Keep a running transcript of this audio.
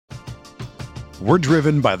We're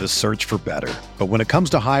driven by the search for better. But when it comes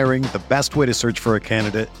to hiring, the best way to search for a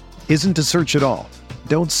candidate isn't to search at all.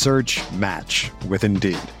 Don't search, match with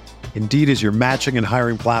Indeed. Indeed is your matching and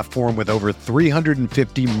hiring platform with over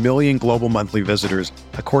 350 million global monthly visitors,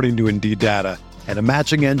 according to Indeed data, and a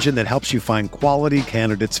matching engine that helps you find quality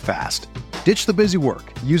candidates fast. Ditch the busy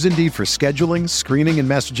work. Use Indeed for scheduling, screening, and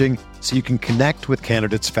messaging so you can connect with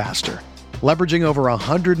candidates faster. Leveraging over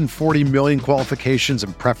 140 million qualifications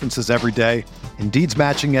and preferences every day, Indeed's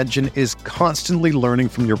matching engine is constantly learning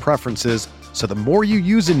from your preferences, so the more you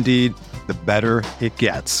use Indeed, the better it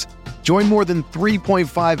gets. Join more than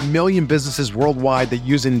 3.5 million businesses worldwide that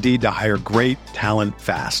use Indeed to hire great talent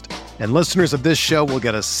fast. And listeners of this show will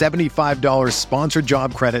get a $75 sponsored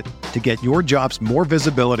job credit to get your jobs more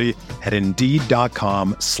visibility at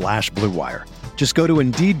Indeed.com/Blue Wire. Just go to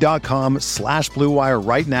Indeed.com/Blue Wire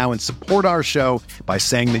right now and support our show by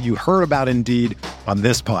saying that you heard about Indeed on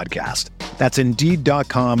this podcast. That's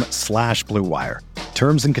Indeed.com/Blue Wire.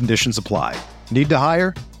 Terms and conditions apply. Need to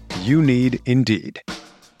hire? You need Indeed.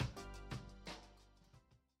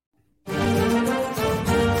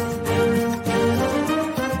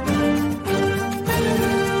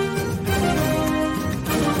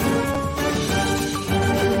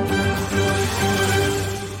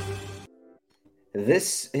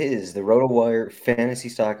 This is the RotoWire Fantasy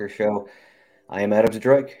Soccer Show. I am Adam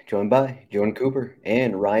Zdroik, joined by Jordan Cooper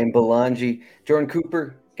and Ryan Belangi. Jordan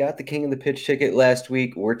Cooper got the King of the Pitch ticket last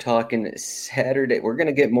week. We're talking Saturday. We're going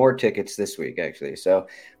to get more tickets this week, actually. So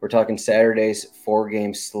we're talking Saturday's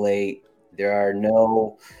 4-game slate. There are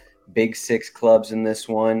no Big Six clubs in this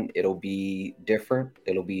one. It'll be different.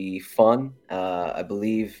 It'll be fun. I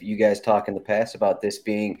believe you guys talked in the past about this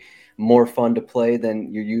being more fun to play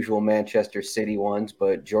than your usual Manchester City ones.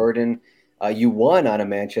 But Jordan, you won on a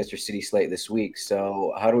Manchester City slate this week.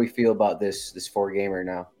 So how do we feel about this 4-gamer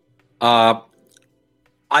now?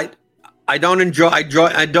 I don't enjoy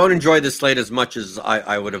the slate as much as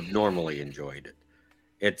I would have normally enjoyed it.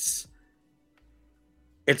 It's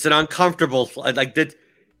an uncomfortable like that.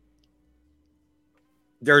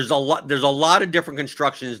 There's a lot of different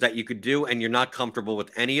constructions that you could do, and you're not comfortable with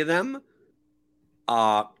any of them.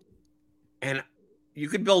 And you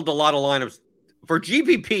could build a lot of lineups for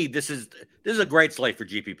GPP. This is a great slate for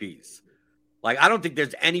GPPs. Like, I don't think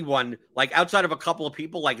there's anyone like outside of a couple of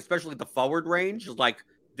people, like especially the forward range, is like,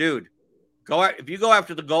 dude, go out. If you go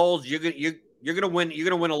after the goals, you're gonna win. You're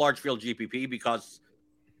gonna win a large field GPP because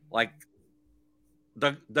like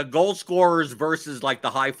the goal scorers versus like the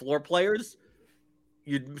high floor players.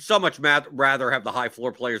 You'd so much rather have the high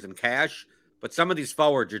floor players in cash, but some of these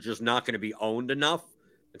forwards are just not going to be owned enough.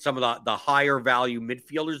 And some of the higher value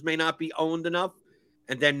midfielders may not be owned enough.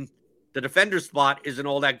 And then the defender spot isn't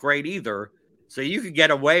all that great either. So you could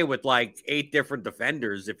get away with like 8 different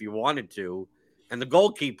defenders if you wanted to. And the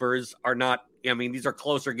goalkeepers are not, I mean, these are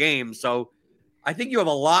closer games. So I think you have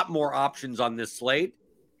a lot more options on this slate.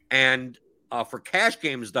 And for cash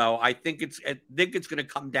games, though, I think it's going to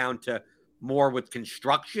come down to more with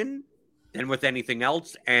construction than with anything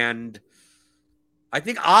else. And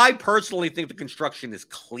I personally think the construction is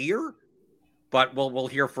clear, but we'll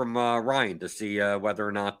hear from Ryan to see whether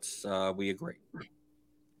or not we agree.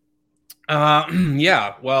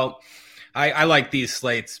 Yeah, well, I like these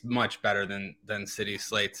slates much better than City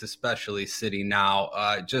slates, especially City now.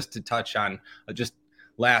 Just to touch on just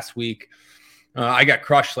last week, I got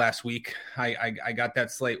crushed last week. I got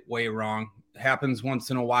that slate way wrong. It happens once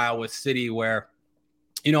in a while with City where,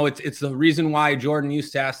 you know, it's the reason why Jordan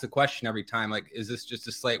used to ask the question every time, like, is this just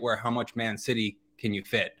a slate where how much Man City can you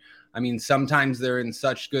fit? I mean, sometimes they're in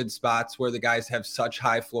such good spots where the guys have such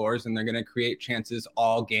high floors and they're going to create chances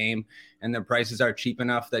all game, and their prices are cheap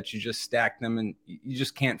enough that you just stack them and you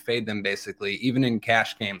just can't fade them, basically, even in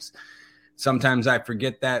cash games. Sometimes I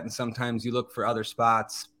forget that, and sometimes you look for other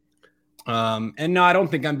spots. And no, I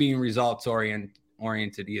don't think I'm being results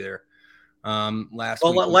oriented either.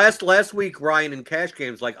 Last week, Ryan, in cash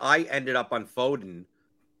games, like I ended up on Foden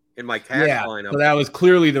in my cash lineup. So that was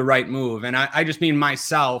clearly the right move. And I just mean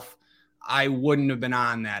myself, I wouldn't have been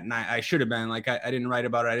on that. And I should have been. Like, I didn't write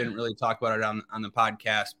about it. I didn't really talk about it on the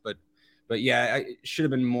podcast. But yeah, it should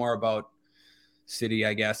have been more about City,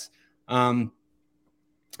 I guess.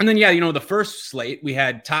 And then, yeah, you know, the first slate, we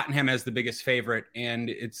had Tottenham as the biggest favorite, and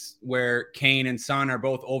it's where Kane and Son are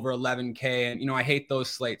both over 11K. And, you know, I hate those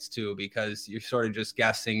slates too, because you're sort of just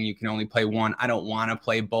guessing you can only play one. I don't want to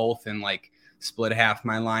play both and like split half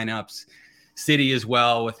my lineups. City as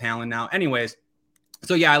well with Haaland now. Anyways,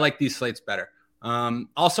 so yeah, I like these slates better.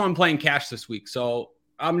 Also, I'm playing cash this week, so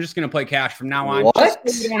I'm just going to play cash from now on. What?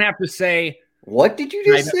 Just so you don't have to say. What did you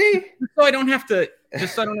just say? So I don't have to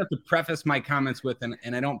just so I don't have to preface my comments with,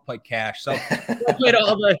 and I don't play cash. So I played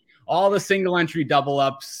all the single entry double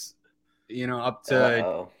ups, up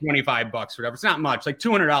to $25 or whatever. It's not much, like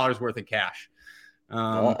 $200 worth of cash.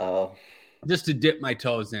 Just to dip my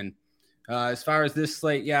toes in. As far as this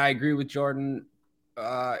slate, yeah, I agree with Jordan.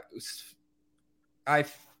 I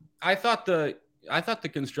thought the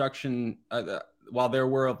construction, while there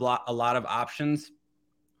were a lot of options,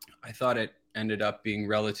 I thought it ended up being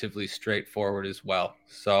relatively straightforward as well.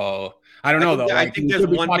 So I don't know though. I think there's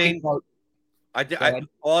one main. All I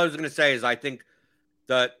was going to say is I think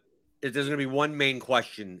that there's going to be one main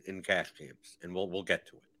question in cash games, and we'll get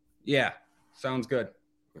to it. Yeah, sounds good.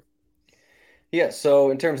 Yeah,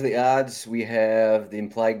 so in terms of the odds, we have the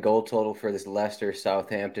implied goal total for this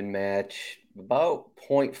Leicester-Southampton match, about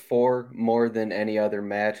 0.4 more than any other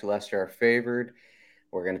match. Leicester are favored.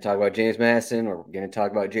 We're going to talk about James Maddison. We're going to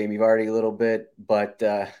talk about Jamie Vardy a little bit. But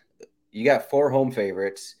you got 4 home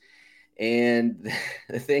favorites. And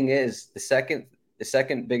the thing is, the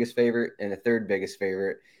second biggest favorite and the third biggest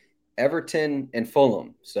favorite, Everton and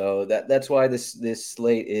Fulham. So that's why this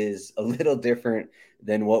slate is a little different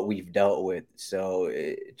than what we've dealt with. So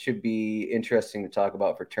it should be interesting to talk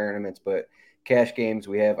about for tournaments. But cash games,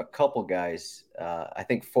 we have a couple guys. I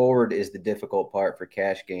think forward is the difficult part for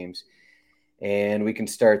cash games. And we can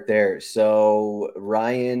start there. So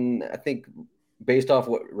Ryan, I think based off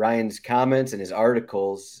what Ryan's comments and his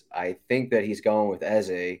articles, I think that he's going with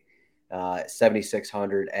Eze,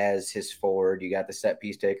 7,600 as his forward. You got the set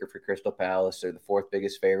piece taker for Crystal Palace, or the 4th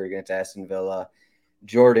biggest favorite against Aston Villa.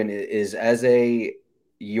 Jordan, is Eze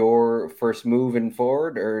your first move in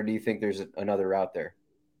forward, or do you think there's another route there?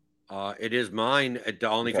 It is mine. The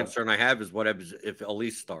only concern I have is what if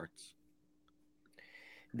Elise starts.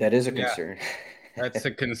 That is a concern. That's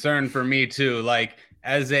a concern for me too. Like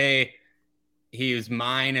Eze, he is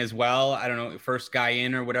mine as well. I don't know, first guy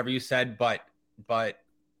in or whatever you said, but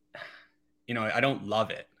I don't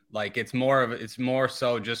love it. Like it's more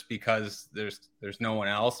so just because there's no one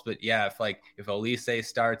else. But yeah, if Elise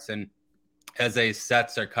starts and Eze's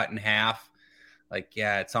sets are cut in half,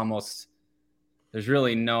 it's almost, there's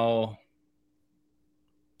really no,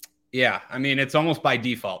 it's almost by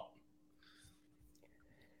default.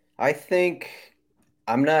 I think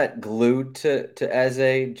I'm not glued to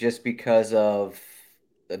Eze just because of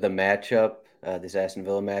the matchup, this Aston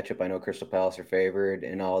Villa matchup. I know Crystal Palace are favored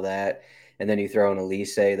and all that. And then you throw in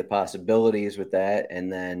Elise, the possibilities with that.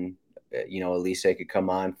 And then, Elise could come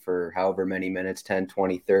on for however many minutes, 10,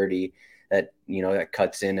 20, 30, that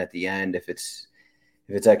cuts in at the end if it's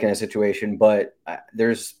that kind of situation. But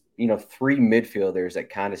there's, 3 midfielders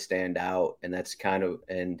that kind of stand out, and that's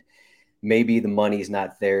and maybe the money's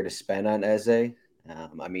not there to spend on Eze.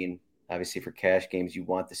 Obviously for cash games, you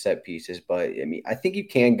want the set pieces, but I think you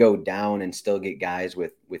can go down and still get guys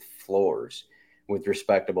with floors, with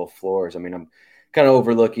respectable floors. I'm kind of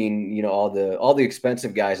overlooking, all the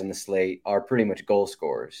expensive guys in the slate are pretty much goal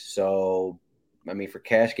scorers. So, for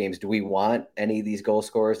cash games, do we want any of these goal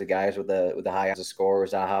scorers, the guys with the high odds of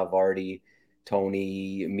scorers, Zaha, Vardy,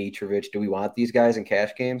 Tony, Mitrovic? Do we want these guys in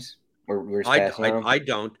cash games? I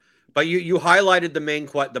don't. But you highlighted the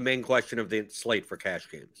main question of the slate for cash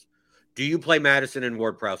games. Do you play Maddison and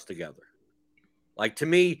Ward-Prowse together? To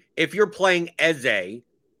me, if you're playing Eze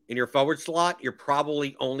in your forward slot, you're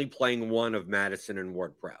probably only playing one of Maddison and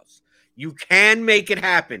Ward-Prowse. You can make it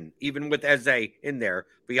happen even with Eze in there,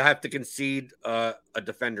 but you have to concede a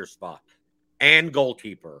defender spot and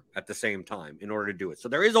goalkeeper at the same time in order to do it. So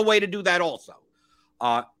there is a way to do that also.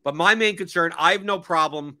 But my main concern, I have no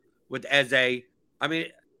problem with Eze.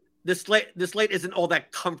 This slate isn't all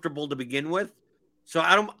that comfortable to begin with, so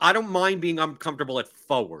I don't mind being uncomfortable at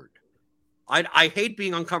forward. I hate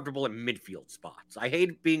being uncomfortable at midfield spots. I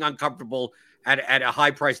hate being uncomfortable at a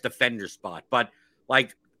high price defender spot. But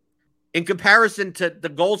in comparison to the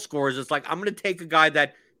goal scorers, it's I'm going to take a guy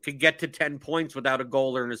that could get to 10 points without a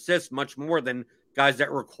goal or an assist, much more than guys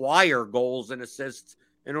that require goals and assists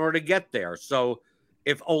in order to get there. So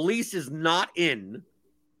if Elise is not in,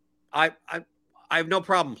 I have no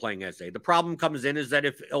problem playing Eze. The problem comes in is that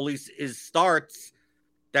if Elise starts,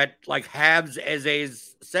 that halves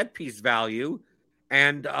Eze's set piece value,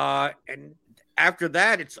 and after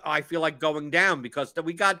that, I feel like going down, because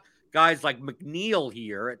we got guys like McNeil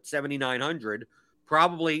here at 7,900,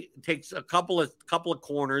 probably takes a couple of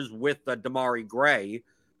corners with Damari Gray,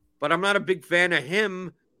 but I'm not a big fan of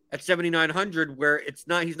him at 7,900, where he's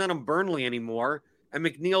not on Burnley anymore. And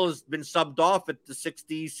McNeil has been subbed off at the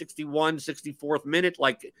 60, 61, 64th minute,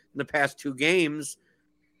 in the past 2 games.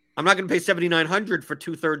 I'm not going to pay 7,900 for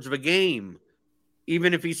 2/3 of a game,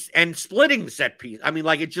 even if he's and splitting set piece. I mean,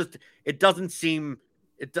 like it doesn't seem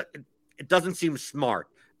smart.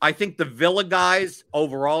 I think the Villa guys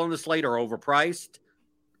overall in the slate are overpriced.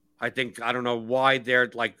 I don't know why they're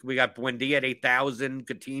like, we got Buendia at 8,000,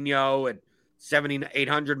 Coutinho at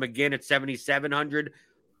 7,800, McGinn at 7,700.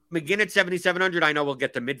 McGinn at 7,700, I know we'll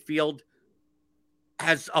get to midfield.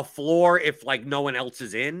 Has a floor if like no one else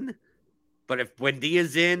is in. But if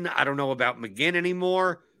Buendia's in, I don't know about McGinn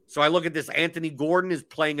anymore. So I look at this. Anthony Gordon is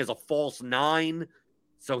playing as a false 9.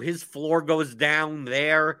 So his floor goes down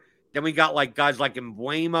there. Then we got like guys like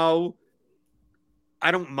Mbeumo.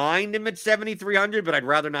 I don't mind him at 7,300, but I'd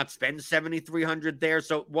rather not spend 7,300 there.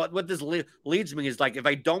 So what this leads me is like, if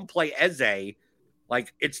I don't play Eze,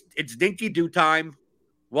 like it's Dinky Do time.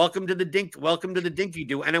 Welcome to the Dinky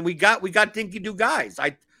Do. And then we got Dinky Do guys.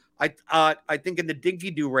 I think in the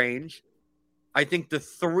Dinky Do range, I think the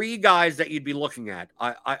 3 guys that you'd be looking at,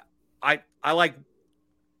 I like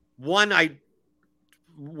one. I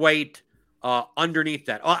wait underneath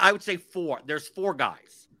that. I would say 4. There's 4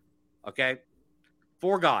 guys. Okay.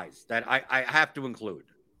 4 guys that I have to include.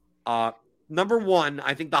 Number 1,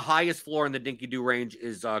 I think the highest floor in the Dinky Do range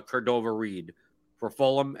is Cordova Reed for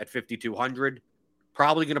Fulham at 5,200.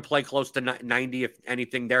 Probably going to play close to 90 if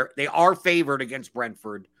anything. They are favored against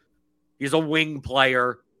Brentford. He's a wing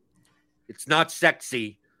player. It's not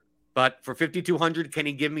sexy, but for 5,200, can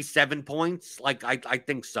he give me 7 points? Like I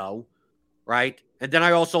think so, right? And then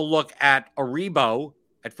I also look at Aribo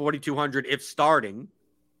at 4,200 if starting.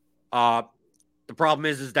 The problem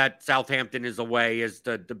is that Southampton is away as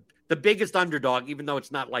the biggest underdog, even though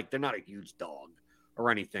it's not like they're not a huge dog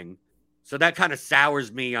or anything. So that kind of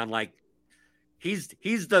sours me on like he's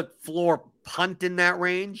the floor punt in that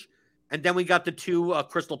range. And then we got the 2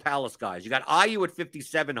 Crystal Palace guys. You got Ayew at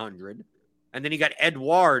 5,700, and then you got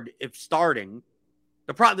Edouard if starting.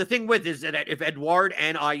 The thing with is that if Edouard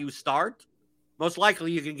and Ayew start, most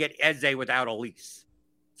likely you can get Eze without Elise.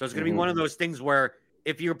 So it's going to be one of those things where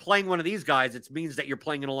if you're playing one of these guys, it means that you're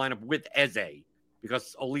playing in a lineup with Eze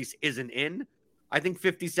because Elise isn't in. I think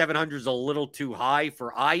 5,700 is a little too high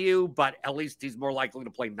for Ayew, but at least he's more likely to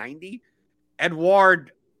play 90.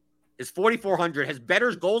 Edouard is 4,400, has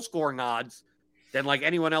better goal scoring odds than like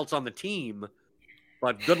anyone else on the team.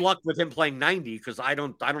 But good luck with him playing 90 because I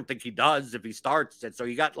don't think he does if he starts. And so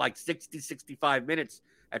you got like 60, 65 minutes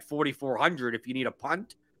at 4,400 if you need a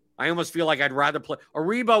punt. I almost feel like I'd rather play.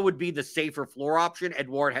 Aribo would be the safer floor option.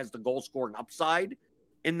 Edouard has the goal scoring upside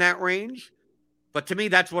in that range. But to me,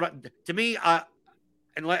 that's what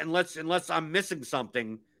unless I'm missing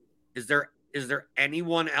something, is there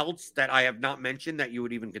anyone else that I have not mentioned that you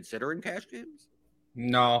would even consider in cash games?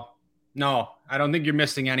 No, I don't think you're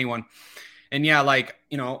missing anyone. And yeah, like,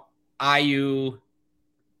 Ayew,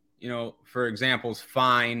 for example, is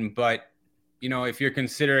fine. But, if you're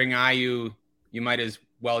considering Ayew, you might as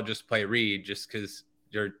well just play Reed just because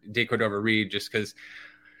you're De Cordova Reed, just because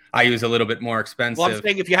Ayew is a little bit more expensive. Well, I'm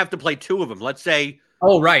saying if you have to play 2 of them, let's say.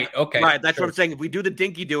 Oh, right. Okay. Right. That's what I'm saying. If we do the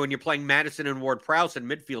Dinky Do and you're playing Madison and Ward-Prowse in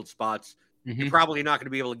midfield spots, you're probably not going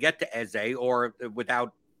to be able to get to Eze or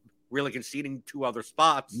without really conceding 2 other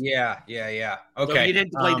spots. Yeah. Okay. So you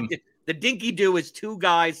didn't play the Dinky Do is 2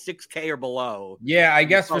 guys, 6K or below. Yeah, I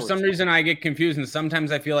guess for some reason I get confused, and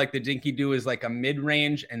sometimes I feel like the Dinky Do is like a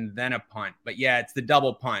mid-range and then a punt. But yeah, it's the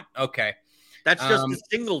double punt. Okay. That's just the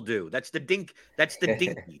single do. That's the Dinky.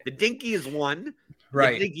 The Dinky is 1.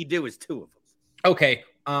 Right. The Dinky Do is 2 of them. Okay.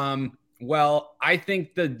 Well, I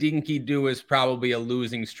think the Dinky Do is probably a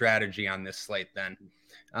losing strategy on this slate then.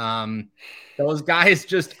 Those guys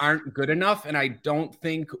just aren't good enough, and I don't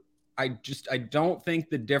think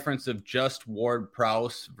the difference of just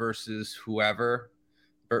Ward-Prowse versus whoever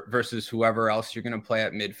else you're going to play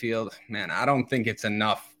at midfield, man, I don't think it's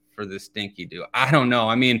enough for this Dinky Do. I don't know.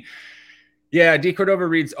 I mean, yeah, De Cordova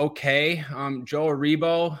Reed's okay. Joe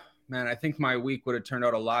Aribo, man, I think my week would have turned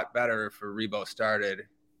out a lot better if Aribo started.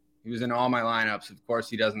 He was in all my lineups. Of course,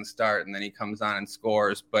 he doesn't start, and then he comes on and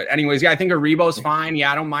scores. But anyways, yeah, I think Aribo's fine.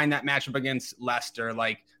 Yeah, I don't mind that matchup against Leicester.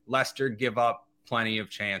 Like, Leicester give up plenty of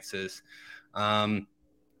chances. But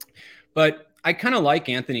I kind of like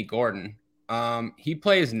Anthony Gordon. He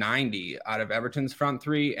plays 90 out of Everton's front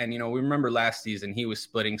 3. And, we remember last season he was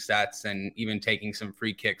splitting sets and even taking some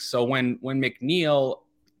free kicks. So when McNeil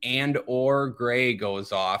and or Gray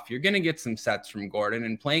goes off, you're going to get some sets from Gordon.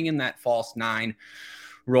 And playing in that false 9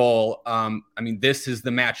 role, this is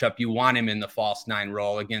the matchup you want him in, the false 9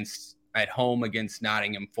 role at home against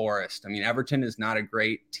Nottingham Forest. Everton is not a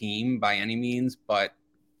great team by any means, but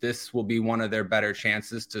this will be one of their better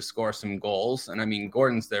chances to score some goals. And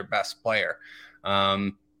Gordon's their best player.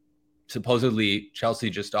 supposedly Chelsea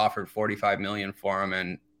just offered 45 million for him,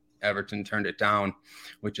 and Everton turned it down,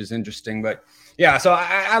 which is interesting. But yeah, so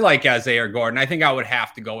I like Eze or Gordon. I think I would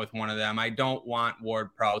have to go with one of them. I don't want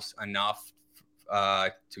Ward-Prowse enough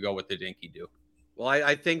to go with the Dinky Do. Well,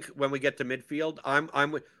 I think when we get to midfield,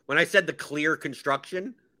 when I said the clear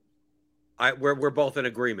construction, we're both in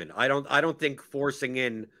agreement. I don't think forcing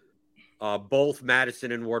in both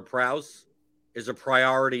Maddison and Ward-Prowse is a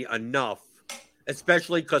priority enough,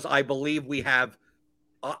 especially because I believe we have.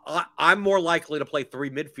 I'm more likely to play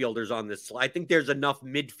 3 midfielders on this. I think there's enough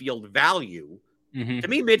midfield value. To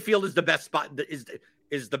me, midfield is the best spot.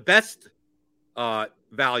 Is the best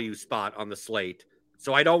value spot on the slate.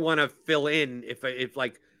 So I don't want to fill in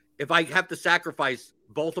if I have to sacrifice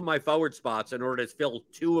both of my forward spots in order to fill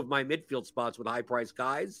 2 of my midfield spots with high priced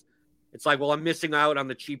guys. It's like, well, I'm missing out on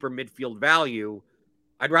the cheaper midfield value.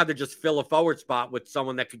 I'd rather just fill a forward spot with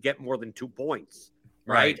someone that could get more than 2 points.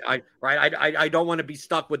 Right. I don't want to be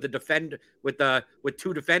stuck with with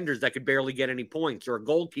 2 defenders that could barely get any points, or a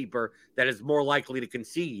goalkeeper that is more likely to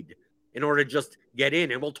concede in order to just get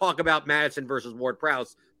in. And we'll talk about Maddison versus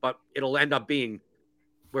Ward-Prowse, but it'll end up being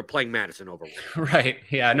we're playing Maddison over Ward. Right.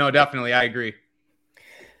 Yeah, no, definitely. I agree.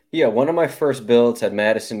 Yeah, one of my first builds had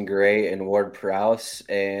Madison Gray and Ward-Prowse,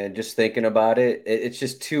 and just thinking about it, it's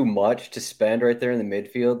just too much to spend right there in the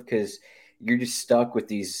midfield, because you're just stuck with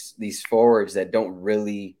these forwards that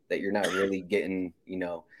you're not really getting,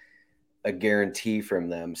 a guarantee from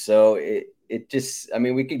them. So it just, I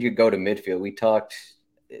mean, we could go to midfield. We talked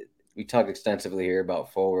extensively here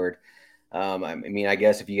about forward. I mean, I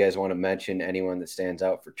guess if you guys want to mention anyone that stands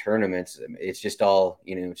out for tournaments, it's just all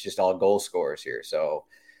goal scorers here. So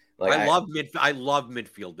like, I love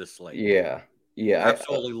midfield this slate. Yeah.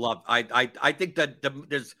 Absolutely love. I think that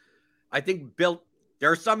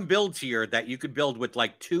there are some builds here that you could build with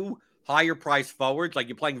like 2 higher priced forwards, like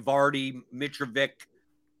you're playing Vardy, Mitrovic,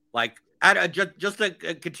 like just to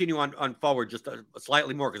continue on forward, just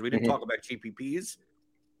slightly more, because we didn't talk about GPPs.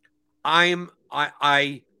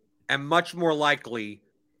 I am much more likely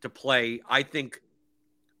to play. I think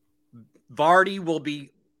Vardy will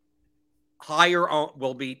be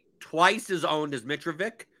twice as owned as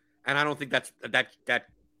Mitrovic, and I don't think that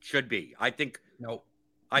should be. I think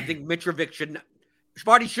Mitrovic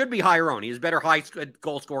Vardy should be higher owned. He has better high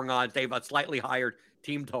goal scoring odds. They have a slightly higher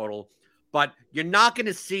team total, but you're not going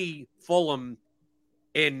to see Fulham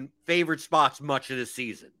in favored spots much of the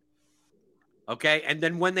season. Okay, and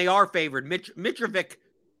then when they are favored, Mitrovic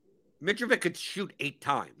could shoot 8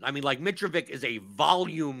 times. I mean, like, Mitrovic is a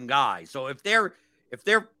volume guy. So if they're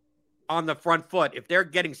on the front foot, if they're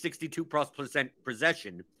getting 62%+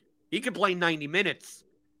 possession, he can play 90 minutes.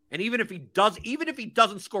 And even if he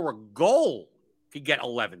doesn't score a goal, he could get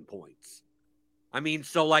 11 points. I mean,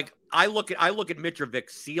 so like I look at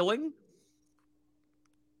Mitrovic's ceiling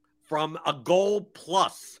from a goal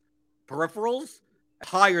plus peripherals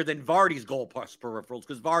higher than Vardy's goal plus peripherals,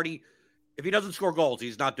 because Vardy, if he doesn't score goals,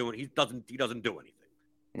 he doesn't do anything.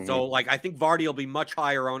 Mm-hmm. So like I think Vardy will be much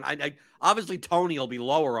higher on. I obviously Tony will be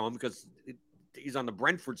lower on because he's on the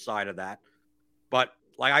Brentford side of that. But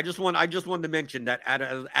like I just wanted to mention that out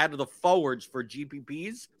of the forwards for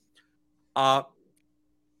GPPs,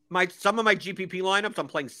 some of my GPP lineups, I'm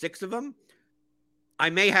playing 6 of them. I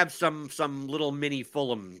may have some little mini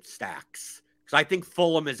Fulham stacks, because I think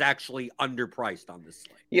Fulham is actually underpriced on this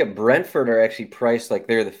slate. Yeah, Brentford are actually priced like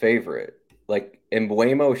they're the favorite. Like,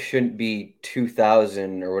 Mbeumo shouldn't be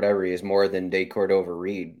 2,000 or whatever he is more than De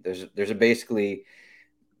Cordova-Reid. There's a basically,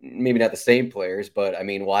 maybe not the same players, but I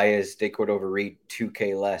mean, why is De Cordova-Reid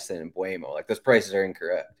 2K less than Mbeumo? Like, those prices are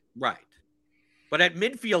incorrect. Right. But at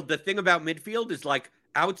midfield, the thing about midfield is like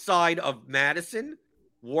outside of Maddison,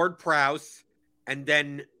 Ward-Prowse, and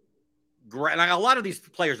then a lot of these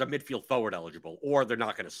players are midfield forward eligible, or they're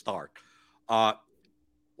not going to start.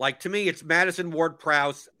 Like, to me, it's Maddison,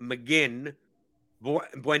 Ward-Prowse, McGinn,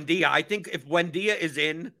 Buendia. I think if Buendia is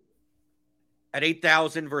in at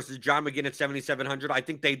 8,000 versus John McGinn at 7,700, I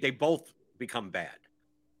think they both become bad.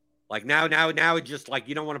 Like now it's just like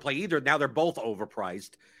you don't want to play either. Now they're both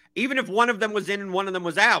overpriced. Even if one of them was in and one of them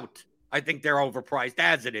was out, I think they're overpriced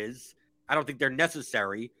as it is. I don't think they're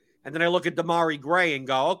necessary. And then I look at Damari Gray and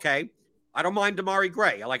go, okay, I don't mind Damari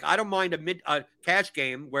Gray. I don't mind a cash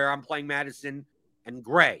game where I'm playing Maddison and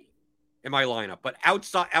Gray in my lineup. But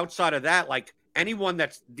outside of that, like anyone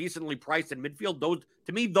that's decently priced in midfield,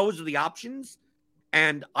 those are the options.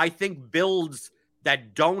 And I think builds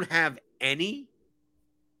that don't have any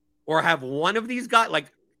or have one of these guys,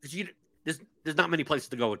 like, there's not many places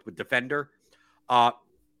to go with defender.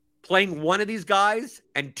 Playing one of these guys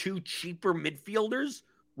and 2 cheaper midfielders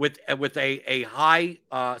with a high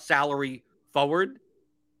salary forward.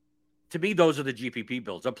 To me, those are the GPP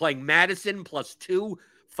builds. I'm playing Madison plus 2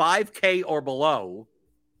 5K or below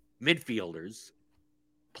midfielders,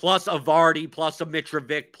 plus a Vardy, plus a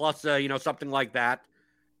Mitrovic, plus a, something like that.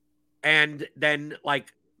 And then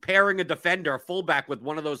like pairing a defender, a fullback with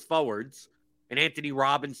one of those forwards, and Anthony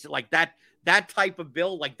Robinson, like that type of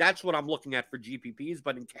build, like that's what I'm looking at for GPPs.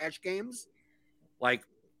 But in cash games, like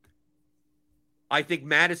I think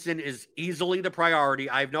Madison is easily the priority.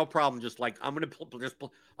 I have no problem. Just like I'm gonna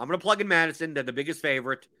plug in Madison. They're the biggest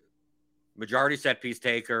favorite, majority set piece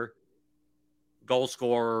taker, goal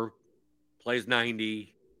scorer, plays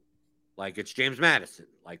 90. Like it's James Madison.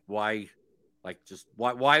 Like why? Like just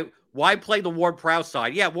why play the Ward-Prowse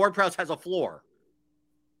side? Yeah, Ward-Prowse has a floor,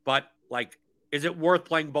 but like, is it worth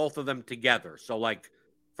playing both of them together? So like,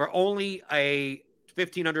 for only a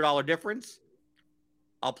 $1,500 difference,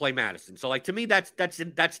 I'll play Madison. So like to me, that's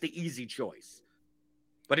the easy choice.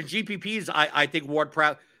 But in GPPs, I think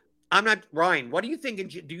Ward-Prowse. I'm not Ryan. What do you think?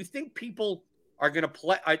 Do you think people are going to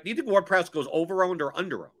play? Do you think Ward-Prowse goes over-owned or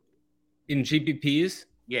under-owned? In GPPs?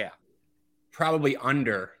 Yeah, probably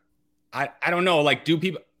under. I don't know. Like, do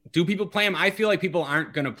people play him? I feel like people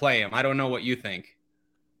aren't going to play him. I don't know what you think.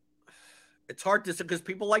 It's hard to say because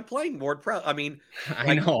people like playing Ward-Prowse. I mean,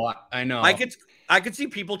 I know. I could see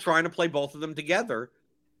people trying to play both of them together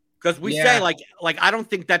because we say like I don't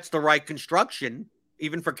think that's the right construction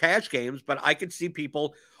even for cash games. But I could see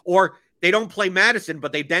people, or they don't play Madison,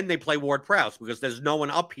 but they play Ward-Prowse because there's no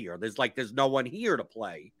one up here. There's no one here to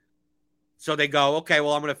play. So they go, okay,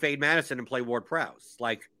 well, I'm going to fade Madison and play Ward-Prowse.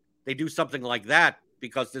 Like they do something like that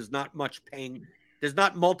because there's not much paying. There's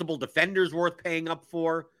not multiple defenders worth paying up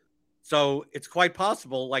for. So it's quite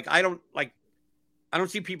possible. Like I don't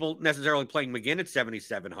see people necessarily playing McGinn at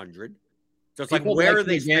 7,700. So it's people where are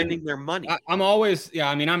they spending their money?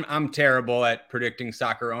 I'm terrible at predicting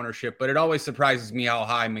soccer ownership, but it always surprises me how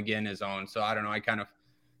high McGinn is owned. So I don't know. I kind of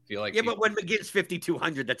feel like but when McGinn's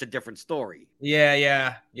 5,200, that's a different story.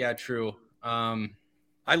 Yeah, true.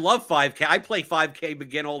 I love 5K. I play 5K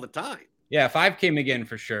McGinn all the time. Yeah, 5K McGinn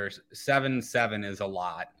for sure. 7.7 is a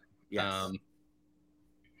lot. Yes.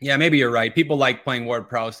 Yeah, maybe you're right. People like playing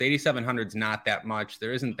Ward-Prowse. 8,700 is not that much.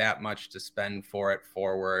 There isn't that much to spend for it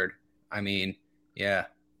forward. I mean, yeah.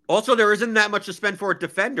 Also, there isn't that much to spend for a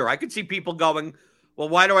defender. I could see people going, well,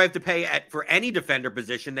 why do I have to pay for any defender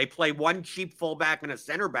position? They play one cheap fullback and a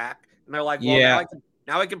center back. And they're like, well,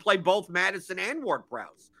 now I can play both Madison and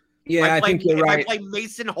Ward-Prowse. Yeah, I think you're right. If I play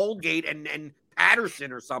Mason Holgate and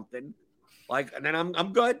Patterson or something, and then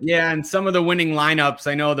I'm good. Yeah, and some of the winning lineups,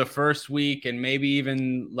 I know the first week and maybe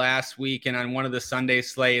even last week and on one of the Sunday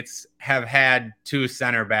slates have had two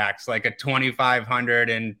center backs, like a 2,500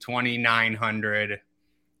 and 2,900,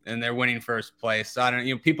 and they're winning first place. So I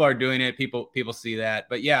don't, people are doing it. People see that.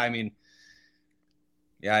 But yeah, I mean,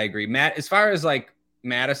 yeah, I agree. Matt, as far as like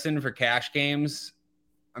Madison for cash games,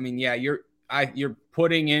 I mean, yeah, you're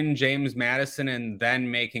putting in James Madison and then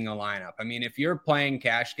making a lineup. I mean, if you're playing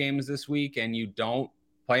cash games this week and you don't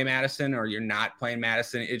play Madison or you're not playing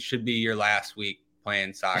Madison, it should be your last week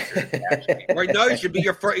playing soccer. Right? No, it should be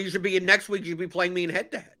you should be in next week. You should be playing me in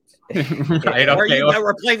head-to-head. Right? Or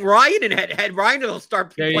we're playing Ryan in head-to-head. Ryan will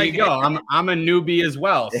start playing. There you go. I'm a newbie as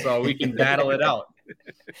well, so we can battle it out.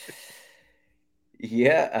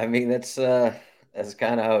 Yeah, I mean that's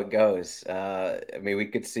kind of how it goes. I mean, we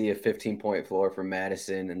could see a 15-point floor for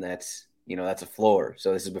Madison, and that's a floor.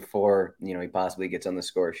 So this is before, he possibly gets on the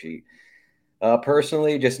score sheet.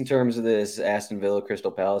 Personally, just in terms of this Aston Villa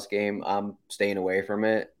Crystal Palace game, I'm staying away from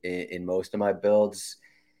it in most of my builds.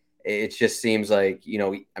 It just seems like,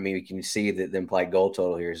 we can see that the implied goal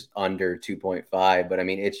total here is under 2.5, but I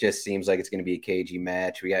mean, it just seems like it's going to be a cagey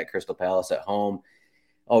match. We got Crystal Palace at home.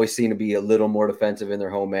 Always seem to be a little more defensive in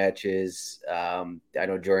their home matches. I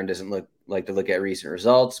know Jordan doesn't like to look at recent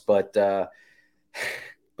results, but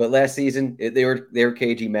last season they were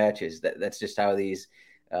cagey matches. That's just how these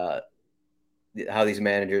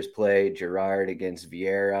managers play. Gerrard against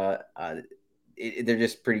Vieira, they're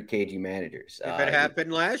just pretty cagey managers. If it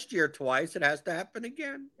happened last year twice, it has to happen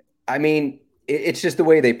again. I mean, it's just the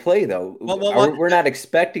way they play, though. We're not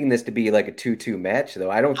expecting this to be like a 2-2 match, though.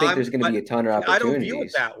 I don't think there's going to be a ton of opportunities. I don't view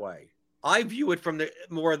it that way. I view it from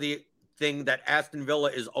the thing that Aston Villa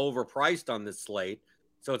is overpriced on this slate,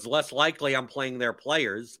 so it's less likely I'm playing their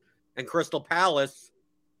players. And Crystal Palace,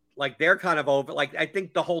 like they're kind of over. Like I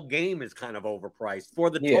think the whole game is kind of overpriced for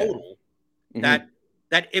the total. Mm-hmm.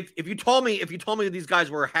 That if you told me these guys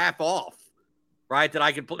were half off. Right,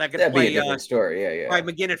 that'd play be a different story. Yeah. Right,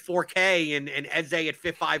 McGinn at 4K and Eze at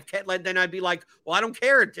 5K. Then I'd be like, well, I don't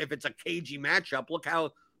care if it's a cagey matchup. Look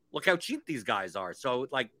how look how cheap these guys are. So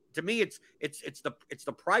like to me, it's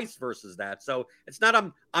the price versus that. So it's not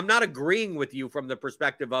I'm not agreeing with you from the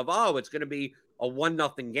perspective of, oh, it's going to be a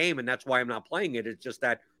 1-0 game and that's why I'm not playing it. It's just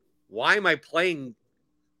that why am I playing?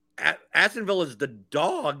 Aston Villa is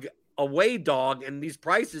the away dog, and these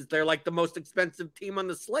prices, they're like the most expensive team on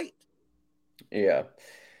the slate. Yeah.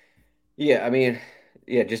 I mean,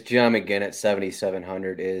 just John McGinn at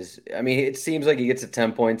 7,700 is. I mean, it seems like he gets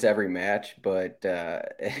 10 points every match, but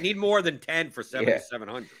you need more than 10 for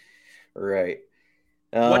 7,700. Right.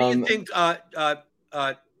 What do you think,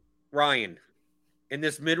 Ryan? In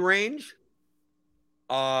this mid range,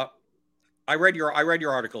 I read your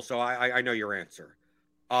article, so I know your answer.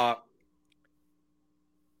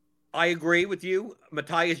 I agree with you.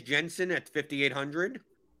 Matthias Jensen at 5,800.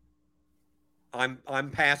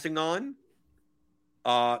 I'm passing on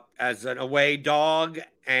as an away dog,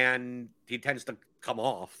 and he tends to come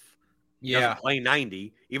off. He doesn't play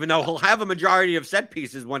 90, even though he'll have a majority of set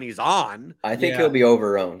pieces when he's on. I think he'll be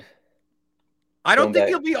over-owned. I don't think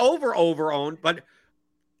he'll be over-owned, but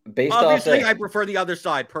based obviously I prefer the other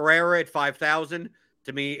side. Pereira at 5,000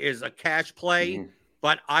 to me is a cash play,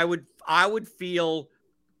 but I would feel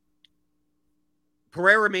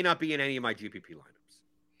Pereira may not be in any of my GPP lineups.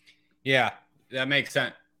 Yeah, that makes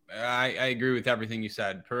sense. I agree with everything you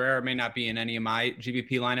said. Pereira may not be in any of my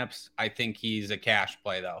GBP lineups. I think he's a cash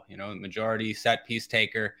play, though. Majority set piece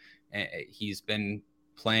taker. He's been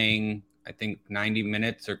playing, I think, 90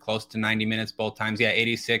 minutes or close to 90 minutes both times. Yeah,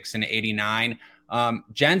 86 and 89.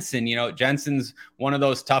 Jensen, Jensen's one of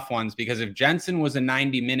those tough ones because if Jensen was a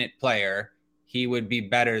 90-minute player, he would be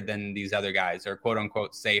better than these other guys or quote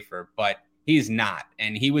unquote safer. But he's not.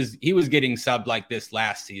 And he was getting subbed like this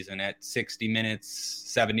last season at 60 minutes,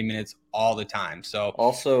 70 minutes all the time. So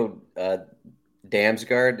also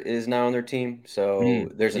Damsgaard is now on their team. So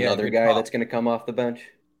there's another guy that's going to come off the bench.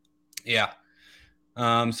 Yeah.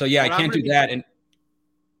 I can't do that. And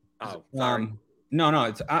sorry. No,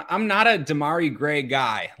 I'm not a Damari Gray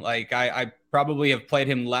guy. Like I probably have played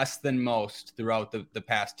him less than most throughout the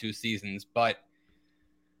past 2 seasons, but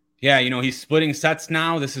yeah, he's splitting sets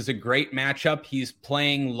now. This is a great matchup. He's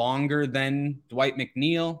playing longer than Dwight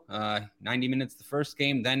McNeil, 90 minutes the first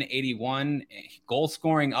game, then 81. Goal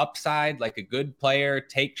scoring upside, like a good player,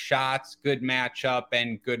 take shots, good matchup,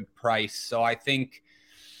 and good price. So I think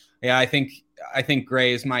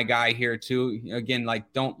Gray is my guy here too. Again,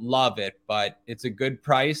 don't love it, but it's a good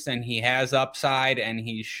price, and he has upside, and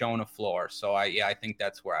he's shown a floor. So I think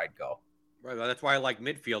that's where I'd go. Right, well, that's why I like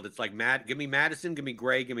midfield. It's like give me Madison, give me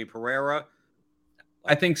Gray, give me Pereira.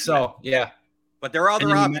 I think so, yeah. But there are other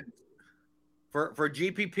options for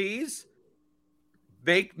GPPs.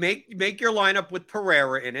 Make your lineup with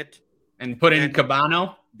Pereira in it, and put in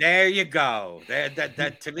Cabano. There you go.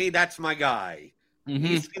 That to me, that's my guy.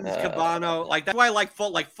 He's Cabano. That's why I like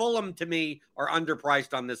Fulham. To me, are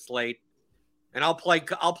underpriced on this slate, and I'll play a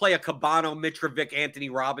Cabano, Mitrovic, Anthony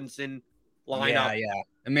Robinson lineup. Yeah.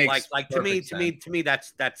 It makes to me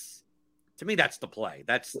that's the play.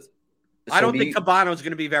 I don't think Cabano is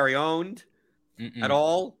going to be very owned at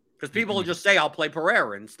all because people will just say I'll play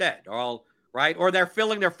Pereira instead, or they're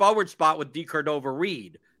filling their forward spot with D.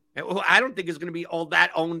 Cordova-Reed. I don't think it's going to be all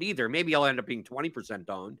that owned either. Maybe I'll end up being 20%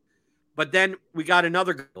 owned, but then we got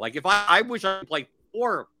another if I wish I could play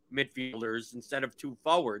 4 midfielders instead of 2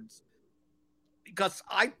 forwards because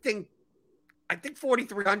I think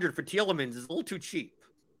 4,300 for Tielemans is a little too cheap.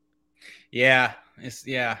 Yeah,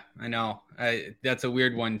 I know. That's a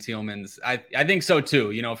weird one, Tielemans. I think so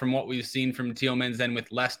too. From what we've seen from Tielemans, and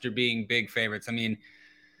with Leicester being big favorites. I mean,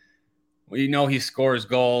 he scores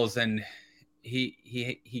goals, and he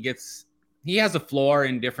has a floor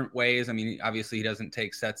in different ways. I mean, obviously he doesn't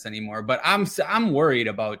take sets anymore, but I'm worried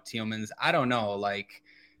about Tielemans. I don't know,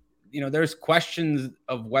 there's questions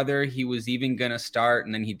of whether he was even going to start,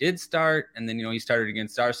 and then he did start, and then, he started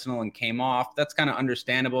against Arsenal and came off. That's kind of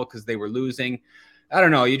understandable because they were losing. I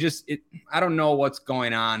don't know. I don't know what's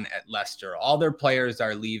going on at Leicester. All their players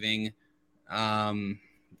are leaving. The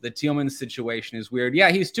Tielemans situation is weird. Yeah,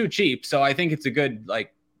 he's too cheap. So I think it's a good,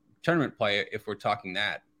 tournament play if we're talking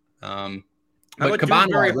that. But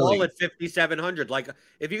Cabano Hall at 5,700.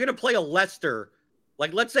 If you're going to play a Leicester,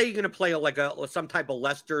 let's say you're going to play some type of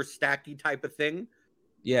Leicester stacky type of thing.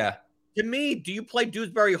 Yeah. To me, do you play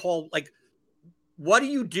Dewsbury Hall? What do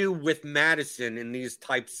you do with Madison in these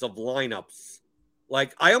types of lineups?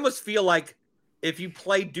 I almost feel like if you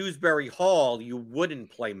play Dewsbury Hall, you wouldn't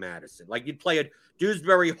play Madison. You'd play a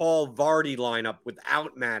Dewsbury Hall Vardy lineup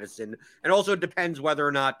without Madison. And also it depends whether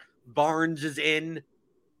or not Barnes is in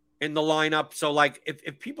the lineup. So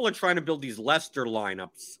if people are trying to build these Leicester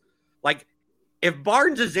lineups, if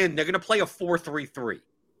Barnes is in, they're going to play a 4-3-3.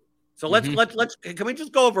 So let's can we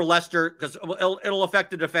just go over Leicester, because it'll affect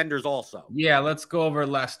the defenders also. Yeah, let's go over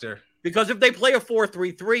Leicester. Because if they play a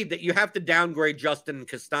 4-3-3, that you have to downgrade Justin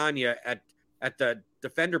Castagna at the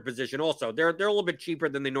defender position also. They're a little bit cheaper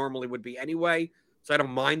than they normally would be anyway, so I don't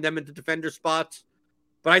mind them at the defender spots.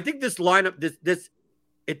 But I think this lineup,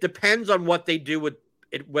 it depends on what they do with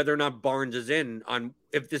it, whether or not Barnes is in, on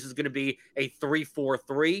if this is going to be a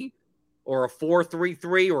 3-4-3 or a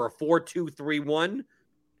 4-3-3 or a 4-2-3-1.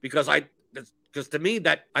 Because to me,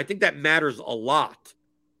 that I think that matters a lot.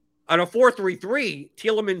 On a 4-3-3,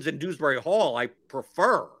 Tielemans and Dewsbury Hall, I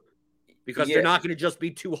prefer, because they're not going to just be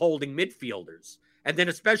two holding midfielders. And then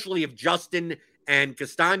especially if Justin and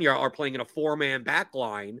Castagna are playing in a 4-man back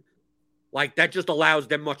line, like that just allows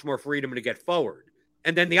them much more freedom to get forward.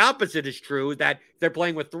 And then the opposite is true, that if they're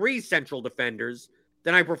playing with 3 central defenders,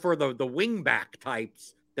 then I prefer the wing back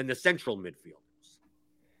types than the central midfielders.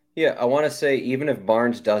 Yeah, I want to say, even if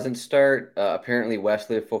Barnes doesn't start, apparently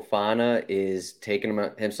Wesley Fofana is taking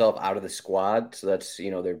himself out of the squad. So that's,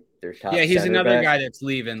 their top. Yeah, he's another back. guy that's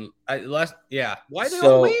leaving. Why are they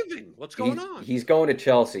all leaving? What's going on? He's going to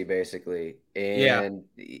Chelsea, basically. And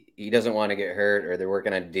he doesn't want to get hurt, or they're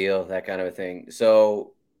working on a deal, that kind of a thing.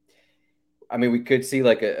 So, I mean, we could see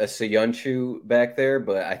like a Soyuncu back there,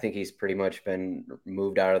 but I think he's pretty much been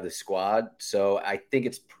moved out of the squad. So I think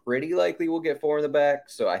it's pretty likely we'll get 4 in the back.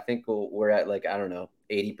 So I think we're at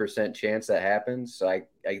 80% chance that happens. So I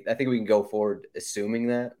think we can go forward assuming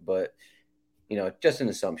that, but just an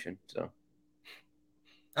assumption. So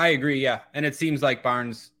I agree. Yeah. And it seems like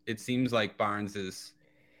Barnes is,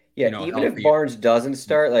 even healthy. if Barnes doesn't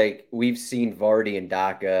start, like we've seen Vardy and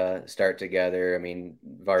Daka start together. I mean,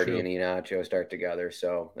 Vardy and Iheanacho start together,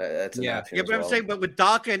 so that's an option. Yeah, but I'm saying, but with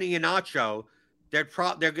Daka and Iheanacho, they're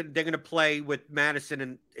going to play with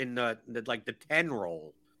Madison in the 10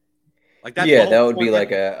 role. Like that. Yeah, that would be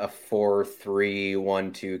like a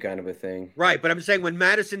 4-3-1-2 kind of a thing. Right, but I'm saying when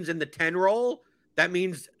Madison's in the 10 role, that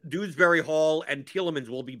means Dewsbury Hall and Tielemans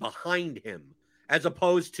will be behind him. As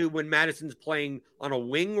opposed to when Madison's playing on a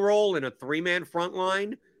wing role in a 3-man front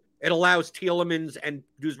line, it allows Tielemans and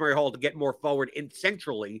Dewsbury Hall to get more forward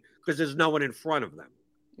centrally because there's no one in front of them.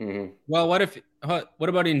 Mm-hmm. Well, what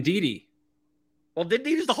about Ndidi? Well,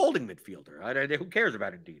 Ndidi's the holding midfielder. Who cares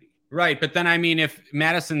about Ndidi? Right, but then I mean, if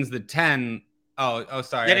Madison's the 10,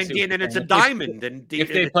 sorry. Then it's a diamond.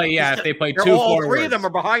 If they play 2 all forwards. 3 of them are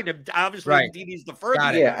behind him. Obviously, right. Ndidi's the first.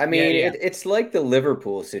 Yeah, I mean, it's like the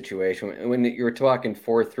Liverpool situation when you were talking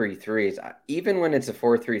 4-3-3s. Even when it's a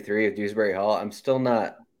 4-3-3 of Dewsbury Hall, I still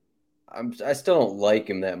don't like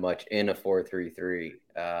him that much in a 4-3-3.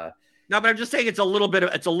 No, but I'm just saying it's a little bit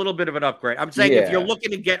of an upgrade. I'm saying if you're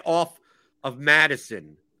looking to get off of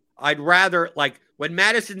Madison, I'd rather, like, when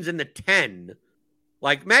Madison's in the 10,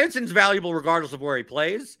 like, Madison's valuable regardless of where he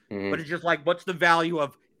plays, but it's just like, what's the value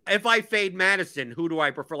of, if I fade Madison, who do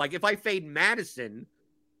I prefer? Like, if I fade Madison,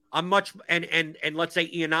 I'm much, and let's say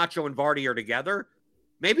Iheanacho and Vardy are together,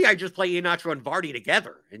 maybe I just play Iheanacho and Vardy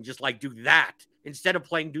together and just, like, do that instead of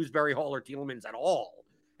playing Dewsbury Hall or Tielemans at all.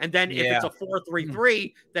 And then if it's a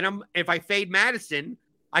 4-3-3, then if I fade Madison,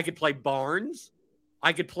 I could play Barnes.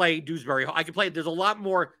 I could play Dewsbury Hall. There's a lot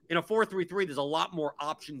more, in a 4-3-3, there's a lot more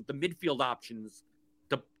options, the midfield options,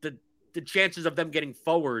 the chances of them getting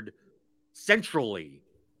forward centrally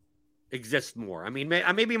exist more. I mean,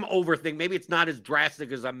 maybe I'm overthinking. Maybe it's not as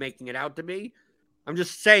drastic as I'm making it out to be. I'm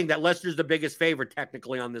just saying that Leicester's the biggest favorite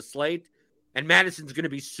technically on this slate, and Madison's going to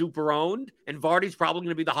be super owned, and Vardy's probably going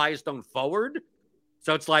to be the highest owned forward.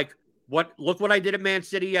 So it's like, look what I did at Man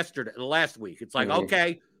City last week. It's like,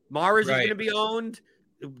 okay, Mahrez is going to be owned,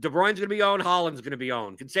 De Bruyne's going to be owned, Haaland's going to be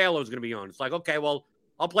owned, Cancelo's going to be owned. It's like, okay, well,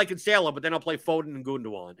 I'll play Cancelo, but then I'll play Foden and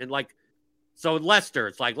Gundogan. And like, so Leicester,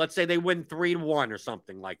 it's like, let's say they win 3-1 or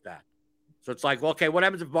something like that. So it's like, well, okay, what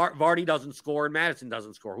happens if Vardy doesn't score and Madison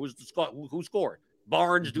doesn't score? Who scored?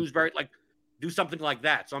 Barnes, Dewsbury, like, do something like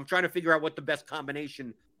that. So I'm trying to figure out what the best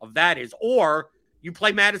combination of that is. Or you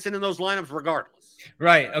play Madison in those lineups regardless.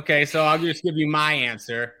 Right. Okay. So I'll just give you my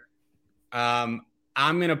answer. I'm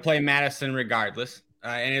going to play Madison regardless.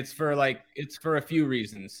 And it's for a few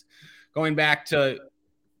reasons. Going back to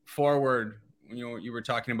forward, you were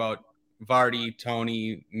talking about Vardy,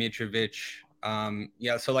 Tony, Mitrovic.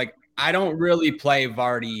 So like, I don't really play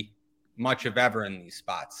Vardy much of ever in these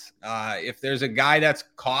spots. If there's a guy that's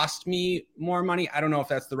cost me more money, I don't know if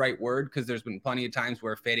that's the right word, because there's been plenty of times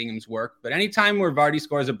where fading him's worked. But anytime where Vardy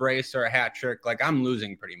scores a brace or a hat trick, like, I'm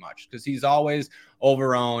losing pretty much, because he's always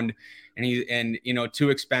overowned and too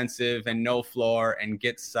expensive and no floor and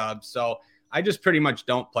gets subs. So I just pretty much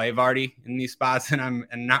don't play Vardy in these spots, and I'm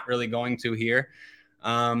not really going to here.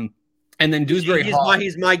 And then Dewsbury Hall.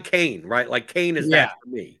 He's my Kane, right? Like Kane is that for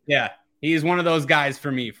me. Yeah, he's one of those guys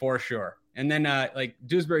for me for sure. And then like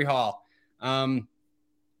Dewsbury Hall, unless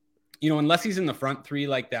he's in the front three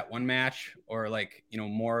like that one match or like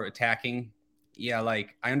more attacking. Yeah,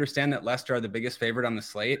 like I understand that Leicester are the biggest favorite on the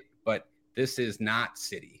slate, but this is not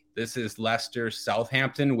City. This is Leicester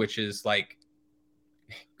Southampton, which is like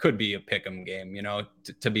could be a pick'em game,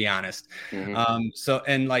 to be honest. Mm-hmm. So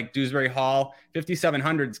and like Dewsbury Hall,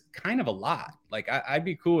 5,700 is kind of a lot. Like I'd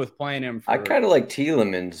be cool with playing him. I kind of like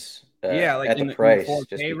Tielemans. Like at the price, in the 4K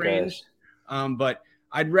just because. Range. But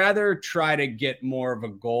I'd rather try to get more of a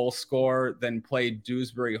goal score than play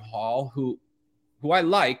Dewsbury Hall, who I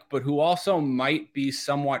like, but who also might be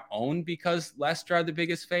somewhat owned because Leicester are the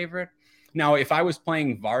biggest favorite. Now, if I was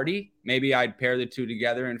playing Vardy, maybe I'd pair the two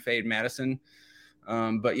together and fade Maddison.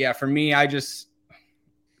 But yeah, for me, I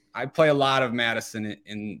play a lot of Maddison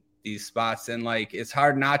in these spots, and like it's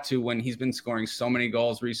hard not to when he's been scoring so many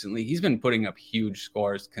goals recently. He's been putting up huge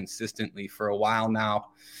scores consistently for a while now.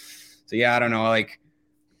 So yeah, I don't know, like.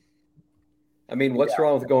 I mean, what's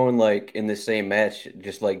wrong with going like in the same match,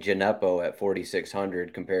 just like Gineppo at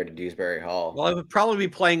 4,600 compared to Dewsbury Hall? Well, I would probably be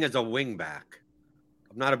playing as a wing back.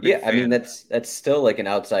 I'm not a big fan. I mean, that's still like an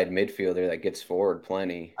outside midfielder that gets forward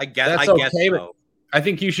plenty. I guess so. I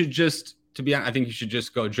think you should just, to be honest, I think you should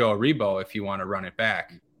just go Joe Aribo if you want to run it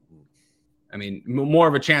back. I mean, more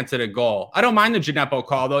of a chance at a goal. I don't mind the Gineppo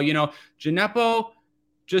call, though. Gineppo,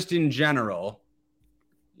 just in general,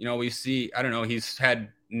 we see, I don't know, he's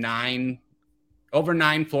had over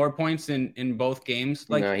 9 floor points in both games.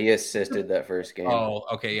 Like, no, he assisted that first game. Oh,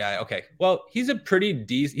 okay, yeah, okay. Well, he's a pretty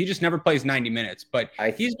decent. He just never plays 90 minutes, but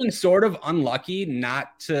he's been sort of unlucky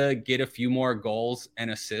not to get a few more goals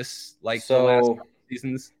and assists like the last couple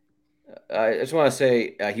seasons. I just want to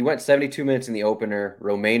say he went 72 minutes in the opener.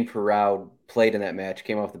 Romain Perraud played in that match,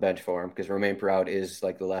 came off the bench for him because Romain Perraud is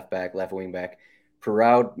like the left wing back.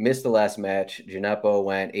 Perraud missed the last match. Gineppo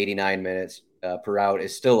went 89 minutes. Perraud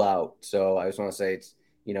is still out, so I just want to say it's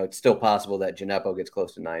still possible that Gineppo gets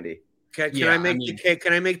close to 90. Can I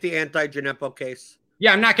make the anti-Gineppo case?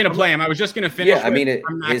 Yeah, I'm not going to play him. I was just going to finish. Yeah, I mean,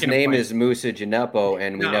 his name is Moussa Gineppo,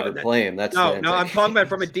 and we never play him. That's no. I'm talking about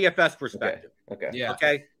from a DFS perspective. Okay. Yeah.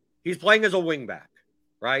 Okay. He's playing as a wingback,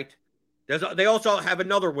 right? They also have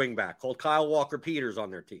another wingback called Kyle Walker-Peters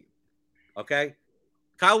on their team. Okay.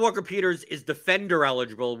 Kyle Walker-Peters is defender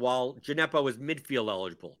eligible, while Gineppo is midfield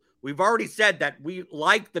eligible. We've already said that we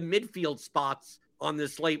like the midfield spots on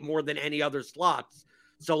this slate more than any other slots.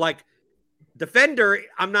 So, like, defender,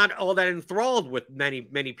 I'm not all that enthralled with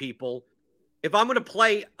many people. If I'm going to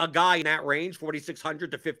play a guy in that range,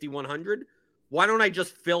 4,600 to 5,100, why don't I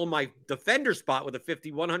just fill my defender spot with a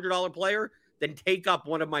 $5,100 player, then take up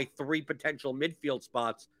one of my 3 potential midfield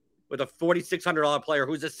spots with a $4,600 player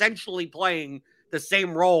who's essentially playing the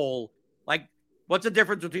same role? Like, what's the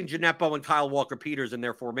difference between Gineppo and Kyle Walker-Peters in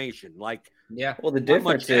their formation? Like, yeah. Well, the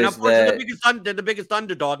difference is that they're the biggest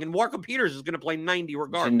underdog, and Walker-Peters is going to play 90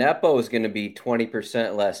 regardless. Gineppo is going to be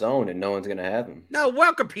 20% less owned, and no one's going to have him. No,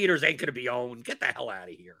 Walker-Peters ain't going to be owned. Get the hell out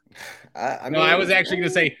of here. I was actually going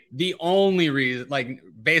to say the only reason, like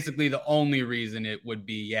basically the only reason it would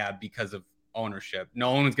be, because of ownership.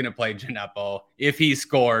 No one's going to play Gineppo. If he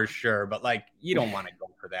scores, sure, but like you don't want to go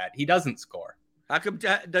for that. He doesn't score. How come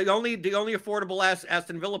the only affordable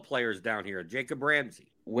Aston Villa players down here, Jacob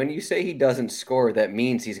Ramsey? When you say he doesn't score, that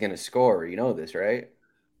means he's going to score. You know this, right?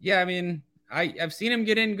 Yeah, I mean, I've seen him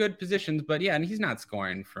get in good positions, but yeah, and he's not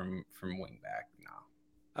scoring from wing back. No.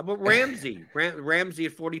 How about Ramsey? Ramsey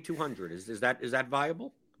at 4,200. Is that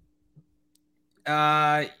viable?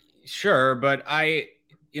 Sure, but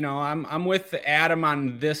I'm with Adam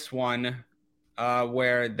on this one.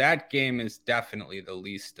 Where that game is definitely the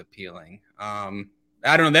least appealing.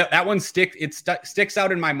 I don't know, that one sticks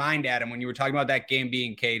out in my mind, Adam, when you were talking about that game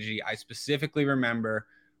being cagey. I specifically remember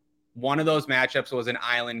one of those matchups was an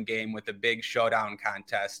island game with a big showdown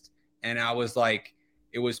contest, and I was like,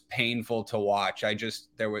 it was painful to watch.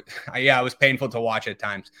 It was painful to watch at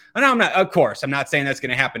times. And I'm not saying that's going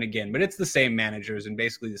to happen again, but it's the same managers and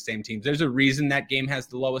basically the same teams. There's a reason that game has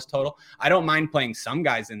the lowest total. I don't mind playing some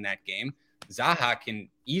guys in that game. Zaha can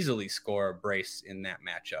easily score a brace in that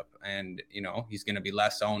matchup, and he's going to be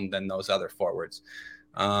less owned than those other forwards.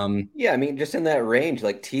 I mean, just in that range,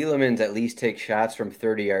 like Tielemans at least takes shots from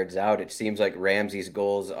 30 yards out. It seems like Ramsey's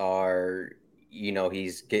goals are,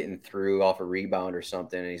 he's getting through off a rebound or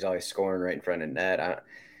something, and he's always scoring right in front of net.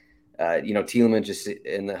 Tielemans just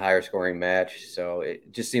in the higher scoring match. So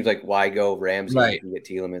it just seems like why go Ramsey Right. if you get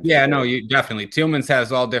Tielemans? Yeah, no, you definitely. Tielemans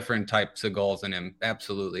has all different types of goals in him.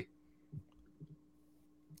 Absolutely.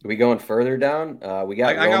 Are we going further down? We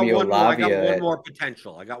got I Romeo got one more. I Lavia. got one more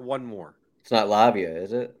potential. I got one more. It's not Lavia,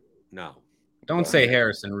 is it? No. Don't say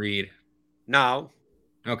Harrison Reed. No.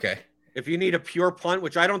 Okay. If you need a pure punt,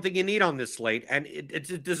 which I don't think you need on this slate, and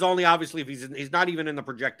it's only obviously if he's not even in the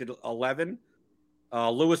projected 11.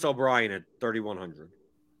 Lewis O'Brien at 3,100.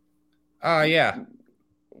 Yeah.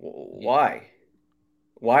 Why?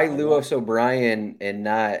 Why Lewis O'Brien and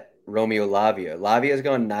not Romeo Lavia? Lavia's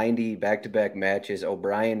gone 90 back-to-back matches.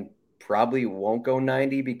 O'Brien probably won't go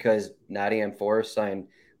 90 because Nottingham Forest signed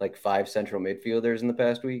like 5 central midfielders in the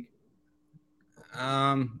past week.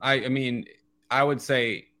 I mean, I would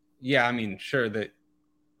say, yeah. I mean, sure that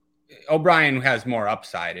O'Brien has more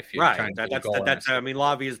upside if you're trying to that's. I mean,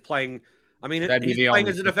 Lavia is playing. I mean, he's the playing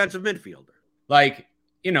as a defensive midfielder. Like,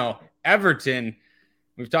 Everton.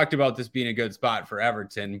 We've talked about this being a good spot for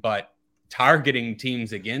Everton, but targeting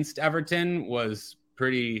teams against Everton was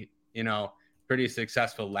pretty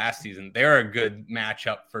successful last season. They're a good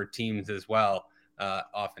matchup for teams as well,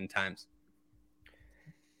 oftentimes.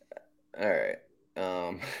 All right.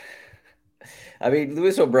 I mean,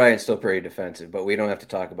 Lewis O'Brien's still pretty defensive, but we don't have to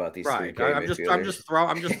talk about these right. three. I'm just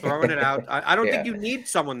throwing it out. I don't think you need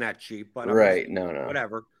someone that cheap, but no,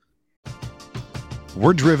 whatever.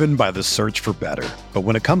 We're driven by the search for better, but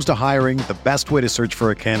when it comes to hiring, the best way to search for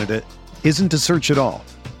a candidate isn't to search at all.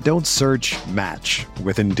 Don't search, match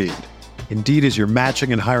with Indeed. Indeed is your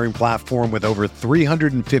matching and hiring platform with over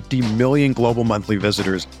 350 million global monthly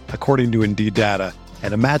visitors, according to Indeed data,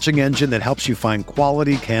 and a matching engine that helps you find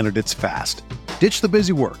quality candidates fast. Ditch the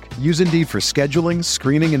busy work. Use Indeed for scheduling,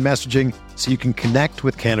 screening, and messaging so you can connect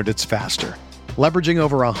with candidates faster. Leveraging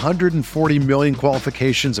over 140 million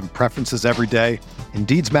qualifications and preferences every day,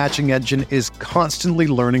 Indeed's matching engine is constantly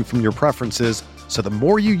learning from your preferences, so the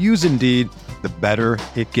more you use Indeed, the better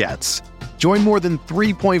it gets. Join more than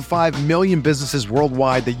 3.5 million businesses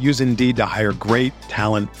worldwide that use Indeed to hire great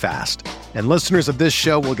talent fast. And listeners of this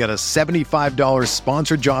show will get a $75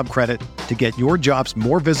 sponsored job credit to get your jobs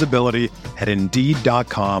more visibility at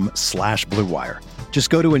Indeed.com/Blue Wire. Just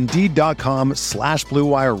go to Indeed.com/Blue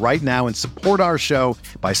Wire right now and support our show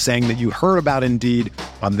by saying that you heard about Indeed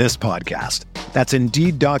on this podcast. That's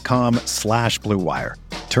Indeed.com/Blue Wire.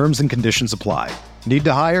 Terms and conditions apply. Need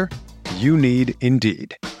to hire? You need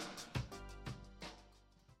Indeed.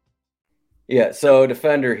 Yeah, so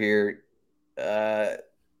defender here.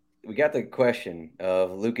 We got the question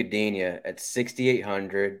of Luca Digne at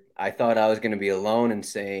 6,800. I thought I was going to be alone in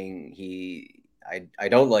saying I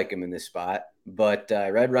don't like him in this spot, but I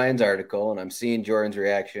read Ryan's article and I'm seeing Jordan's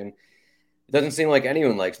reaction. It doesn't seem like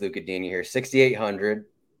anyone likes Luca Digne here. 6,800.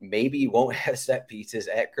 Maybe he won't have set pieces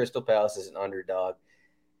at Crystal Palace as an underdog.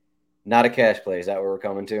 Not a cash play. Is that where we're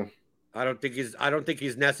coming to? I don't think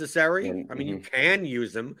he's necessary. I mean, you can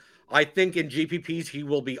use him. I think in GPPs he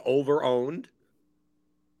will be over-owned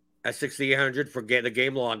at 6,800 for the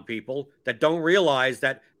game log people that don't realize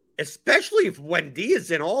that, especially if Wendy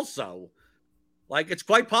is in also, like it's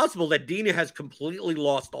quite possible that Digne has completely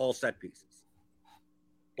lost all set pieces.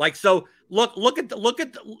 Like, so do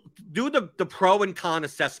the pro and con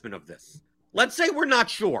assessment of this. Let's say we're not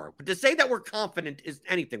sure, but to say that we're confident is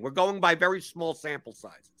anything. We're going by very small sample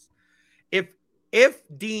sizes. If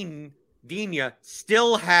Digne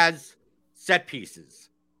still has set pieces,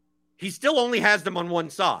 he still only has them on one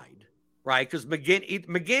side, right? Because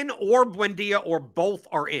McGinn or Buendia or both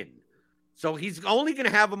are in. So he's only going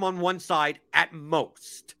to have them on one side at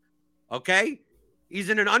most, okay? He's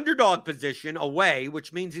in an underdog position away,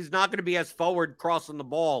 which means he's not going to be as forward crossing the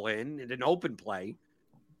ball in an open play.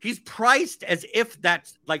 He's priced as if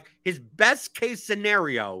that's like his best case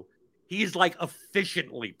scenario. He's like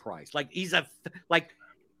efficiently priced. Like like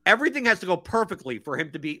everything has to go perfectly for him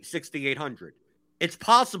to be 6,800. It's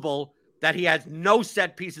possible that he has no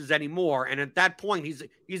set pieces anymore, and at that point, he's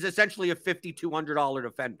essentially a $5,200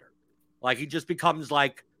 defender. Like he just becomes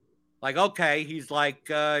like okay, he's like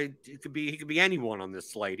he could be anyone on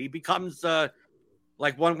this slate. He becomes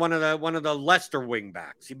like one of the Leicester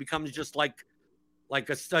wingbacks. He becomes just like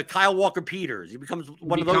a Kyle Walker Peters. He becomes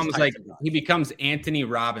one of those. He becomes Anthony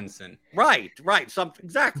Robinson. Right.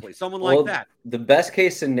 Someone like that. The best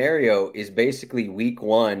case scenario is basically week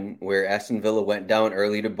 1 where Aston Villa went down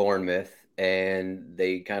early to Bournemouth and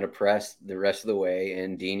they kind of pressed the rest of the way.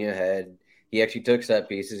 And Digne he actually took set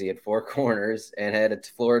pieces. He had 4 corners and had a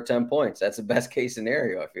floor of 10 points. That's the best case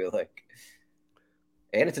scenario, I feel like.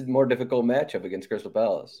 And it's a more difficult matchup against Crystal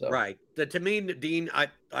Palace. So. Right. To me, Dean, I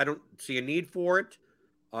don't see a need for it.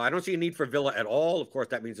 I don't see a need for Villa at all. Of course,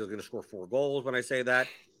 that means he's going to score 4 goals when I say that.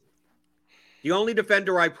 The only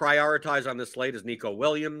defender I prioritize on this slate is Nico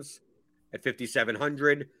Williams at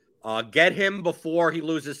 5,700. Get him before he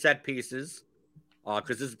loses set pieces,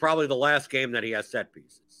 because this is probably the last game that he has set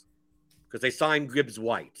pieces, because they signed Gibbs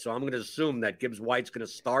White. So I'm going to assume that Gibbs White's going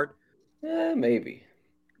to start. Maybe.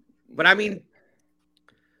 But I mean,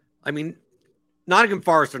 Nottingham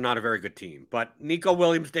Forest are not a very good team, but Nico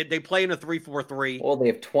Williams, they play in a 3-4-3. Well, they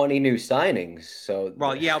have 20 new signings, so.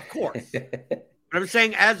 Well, yeah, of course. But I'm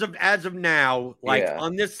saying as of now,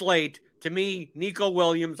 on this slate, to me, Nico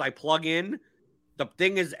Williams, I plug in. The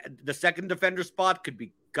thing is, the second defender spot could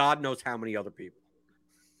be God knows how many other people.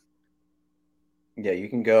 Yeah, you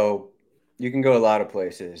can go a lot of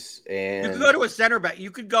places, and you could go to a center back.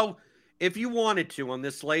 You could go, if you wanted to, on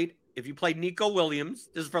this slate. If you played Nico Williams,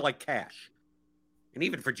 this is for like cash, and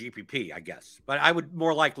even for GPP, I guess. But I would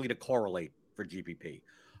more likely to correlate for GPP.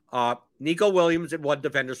 Nico Williams at one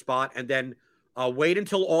defender spot, and then wait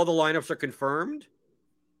until all the lineups are confirmed,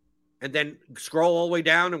 and then scroll all the way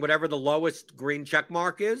down, and whatever the lowest green check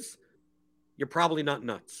mark is, you're probably not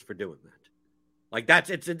nuts for doing that. Like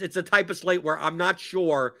it's a type of slate where I'm not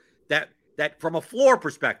sure that from a floor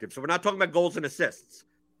perspective, so we're not talking about goals and assists,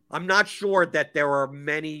 I'm not sure that there are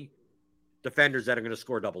many defenders that are going to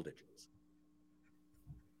score double digits.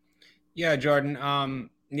 Yeah, Jordan.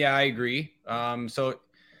 Yeah, I agree. So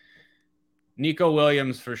Nico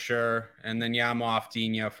Williams for sure, and then I'm off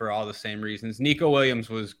Digne for all the same reasons. Nico Williams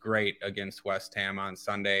was great against West Ham on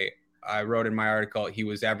Sunday. I wrote in my article, he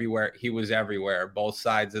was everywhere. He was everywhere, both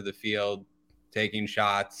sides of the field, taking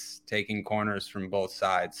shots, taking corners from both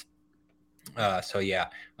sides.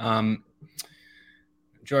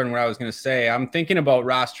 Jordan, what I was going to say, I'm thinking about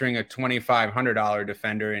rostering a $2,500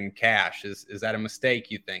 defender in cash. Is that a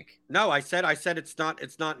mistake, you think? No, I said it's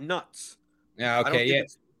not nuts. Yeah, okay, yeah.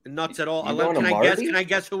 It's nuts at all. Can I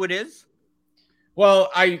guess who it is?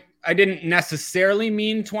 Well, I didn't necessarily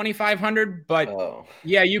mean 2,500, but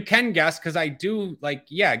yeah, you can guess, because I do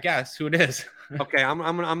guess who it is. Okay, I'm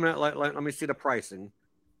gonna let me see the pricing.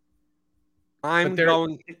 I'm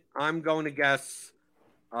going to guess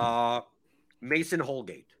Mason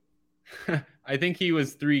Holgate. I think he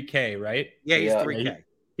was 3K, right? Yeah, he's 3K.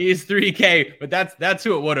 He's 3K, but that's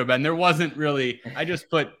who it would have been. There wasn't really. I just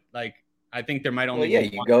put I think there might only. Well, yeah,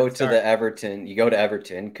 you go to Everton. You go to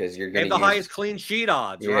Everton because you're going to the highest clean sheet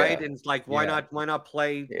odds, right? And it's like, why not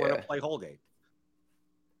play Holgate?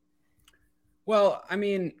 Well, I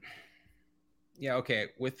mean, yeah, okay.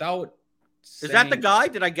 Without is that the guy?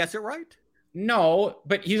 Did I guess it right? No,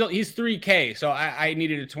 but he's 3K, so I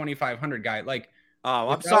needed a 2,500 guy.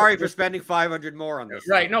 I'm sorry for spending 500 more on this.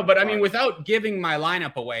 Right, no, but I mean, without giving my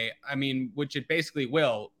lineup away, I mean, which it basically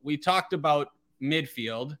will. We talked about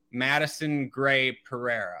midfield, Madison, Gray,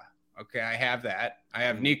 Pereira. Okay, I have that. I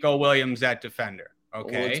have Nico Williams at defender.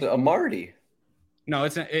 Okay. Well, it's a Marty. No,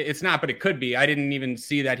 it's not, but it could be. I didn't even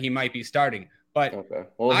see that he might be starting. But okay.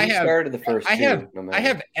 Well, he started the first two. I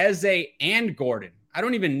have Eze and Gordon. I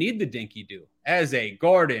don't even need the dinky do. Eze,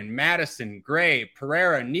 Gordon, Madison, Gray,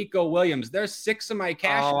 Pereira, Nico Williams. There's 6 of my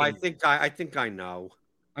cash. Oh, I think I know.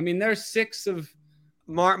 I mean, there's 6 of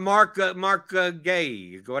Mark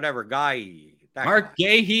Gay, whatever guy. Mark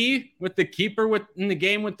Gahey with the keeper in the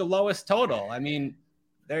game with the lowest total. I mean,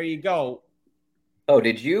 there you go. Oh,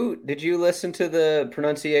 did you listen to the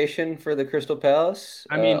pronunciation for the Crystal Palace?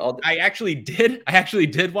 I mean, I actually did. I actually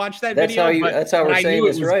did watch that video. That's how we're saying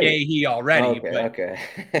it's right. Gahey already. Okay.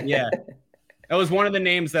 Yeah, that was one of the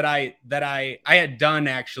names that I had done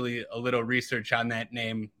actually a little research on that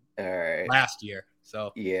name. All right. Last year.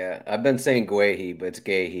 So yeah, I've been saying Guehi, but it's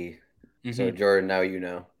Gahey. Mm-hmm. So Jordan, now you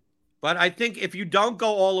know. But I think if you don't go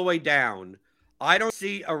all the way down, I don't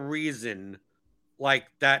see a reason like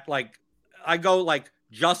that. Like I go like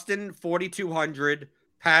Justin 4,200,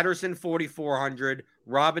 Patterson 4,400,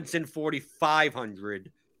 Robinson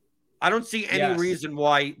 4,500. I don't see any reason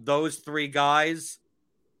why those 3 guys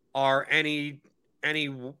are any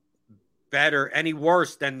better, any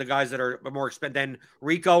worse than the guys that are more expensive than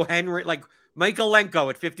Rico Henry, like Michaelenko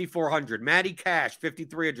at 5,400, Matty Cash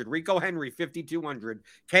 5,300, Rico Henry 5,200,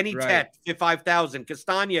 Kenny Tet 5,000,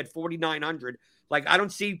 Castagna at 4,900. Like I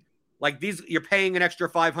don't see like these. You're paying an extra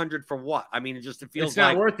 500 for what? I mean, it feels it's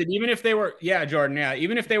not worth it. Even if they were, Jordan,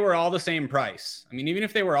 even if they were all the same price. I mean, even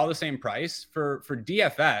if they were all the same price for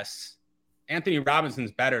DFS, Anthony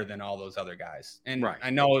Robinson's better than all those other guys. And I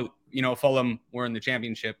know Fulham were in the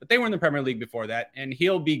championship, but they were in the Premier League before that, and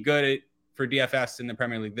he'll be good for DFS in the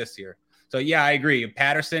Premier League this year. So, yeah, I agree.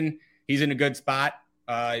 Patterson, he's in a good spot.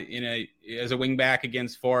 as a wing back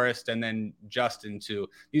against Forrest, and then Justin too.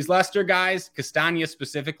 These Leicester guys, Castagna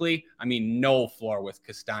specifically, I mean, no floor with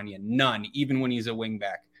Castagna, none, even when he's a wing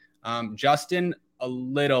back. Justin, a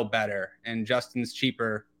little better, and Justin's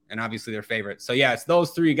cheaper, and obviously their favorite. So yeah, it's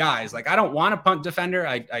those three guys. Like, I don't want a punt defender.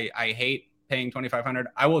 I hate paying $2,500.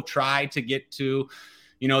 I will try to get to,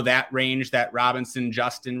 that range, that Robinson,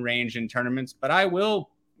 Justin range in tournaments, but I will,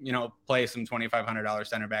 play some $2,500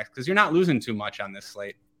 center backs because you're not losing too much on this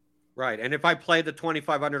slate. Right. And if I play the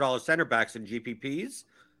 $2,500 center backs in GPPs,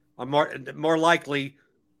 I'm more likely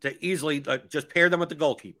to easily just pair them with the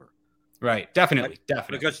goalkeeper. Right. Definitely.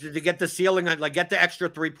 Because to get the ceiling, get the extra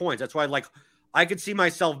 3 points. That's why, I could see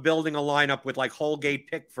myself building a lineup with Holgate,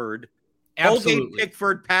 Pickford, Absolutely. Holgate,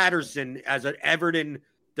 Pickford, Patterson as an Everton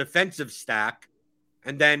defensive stack,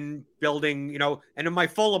 and then building, and in my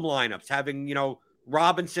Fulham lineups, having,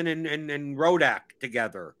 Robinson and Rodak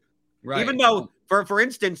together. Right. Even though, for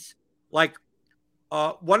instance, one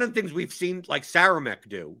of the things we've seen Saramek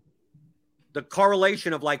do, the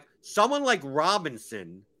correlation of someone like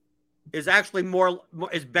Robinson is actually more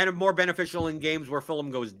beneficial in games where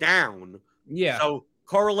Fulham goes down. Yeah. So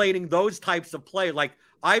correlating those types of play,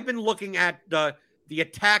 I've been looking at the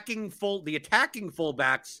attacking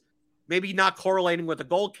fullbacks, maybe not correlating with the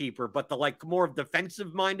goalkeeper, but the more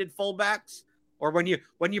defensive minded fullbacks, or when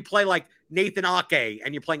you play Nathan Ake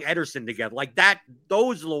and you're playing Ederson together,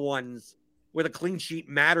 those are the ones where the clean sheet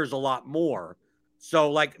matters a lot more.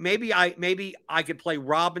 So maybe I could play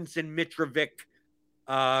Robinson, Mitrovic,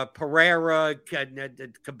 Pereira,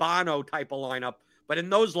 Cabano type of lineup. But in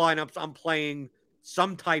those lineups, I'm playing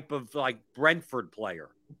some type of Brentford player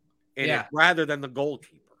in it rather than the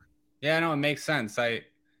goalkeeper. Yeah, no, it makes sense. I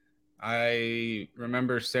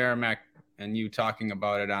remember Sarah Mac and you talking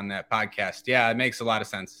about it on that podcast. Yeah, it makes a lot of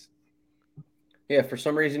sense. Yeah, for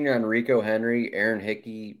some reason you're on Rico Henry. Aaron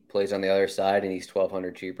Hickey plays on the other side, and he's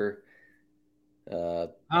 $1,200 cheaper.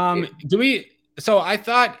 So I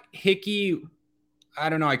thought Hickey, I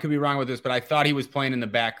don't know, I could be wrong with this, but I thought he was playing in the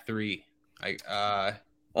back three. It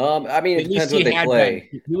depends what they play.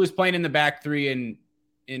 He was playing in the back three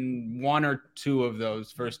in one or two of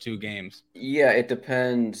those first two games. Yeah, it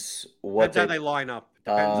depends what how they line up.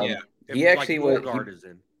 Depends he actually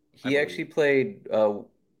played.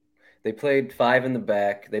 They played five in the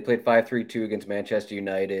back. They played 5-3-2 against Manchester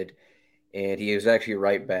United, and he was actually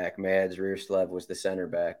right back. Mads Rierslev was the center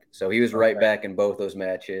back, so he was right back in both those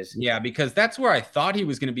matches. Yeah, because that's where I thought he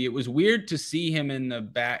was going to be. It was weird to see him in the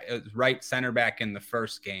back, right center back in the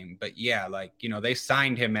first game, but yeah, they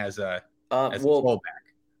signed him as a fullback.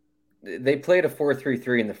 They played a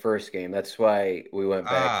 4-3-3 in the first game. That's why we went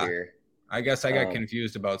back here. I guess I got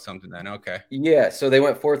confused about something then. Okay. Yeah, so they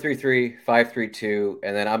went 4-3-3, 5-3-2,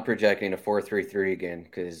 and then I'm projecting a 4-3-3 again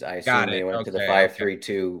because I assume they went to the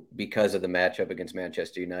 5-3-2 because of the matchup against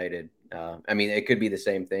Manchester United. It could be the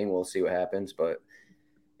same thing. We'll see what happens, but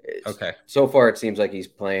so far it seems like he's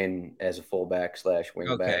playing as a fullback /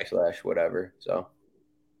 wingback / whatever. So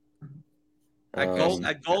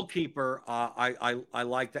at goalkeeper, I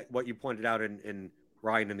like that what you pointed out in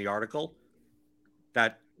Ryan in the article,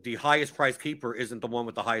 that the highest price keeper isn't the one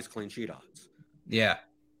with the highest clean sheet odds. Yeah.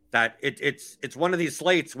 That it's one of these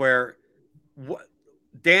slates where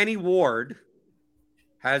Danny Ward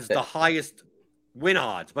has the highest win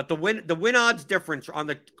odds, but the win odds difference on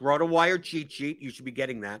the RotoWire cheat sheet, you should be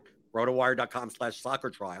getting that, rotowire.com/soccer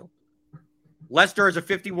trial. Leicester has a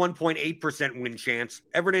 51.8% win chance.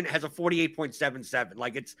 Everton has a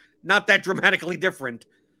 48.77. It's not that dramatically different,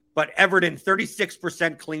 but Everton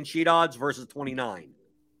 36% clean sheet odds versus 29.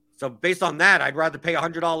 So based on that, I'd rather pay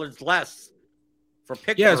 $100 less for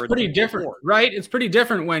Pickford. Yeah, it's pretty different, right? It's pretty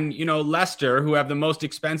different when, Leicester, who have the most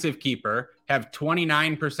expensive keeper, have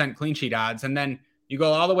 29% clean sheet odds. And then you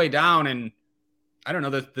go all the way down and, I don't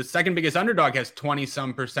know, the second biggest underdog has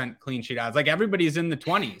 20-some% clean sheet odds. Everybody's in the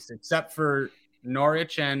 20s except for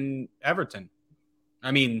Norwich and Everton.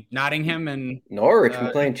 Nottingham and Norwich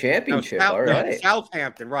been playing championship. All right.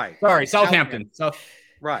 Southampton, right. Sorry, Southampton.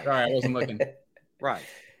 Right. Sorry, I wasn't looking. Right.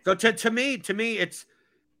 So to me, it's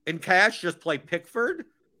in cash, just play Pickford.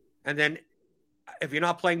 And then if you're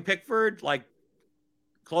not playing Pickford,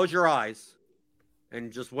 close your eyes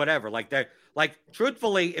and just whatever.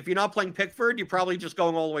 Truthfully, if you're not playing Pickford, you're probably just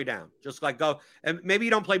going all the way down. Just go, and maybe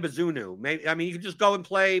you don't play Bazunu. You can just go and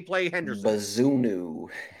play Henderson. Bazunu.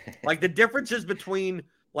 The differences between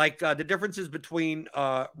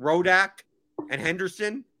Rodak and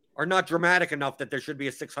Henderson are not dramatic enough that there should be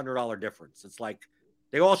a $600 difference. It's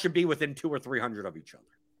they all should be within 200 or 300 of each other.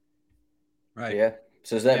 Right. Yeah.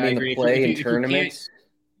 So does that mean the play in tournaments?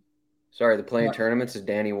 Sorry, the play in tournaments is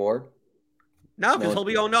Danny Ward? No, because he'll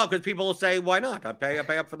be no, because people will say, "Why not? I pay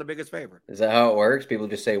up for the biggest favorite." Is that how it works? People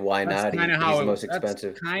just say, "Why That's not?" kind of He's how the most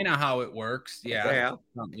expensive. That's kind of how it works. Yeah.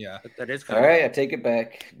 Yeah. That is All kind right. I take it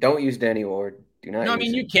back. Don't use Danny Ward. Do not. No, I use mean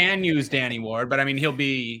him. you can use Danny Ward, but I mean he'll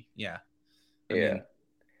be Yeah. I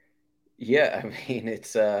mean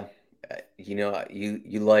it's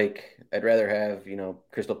you like. I'd rather have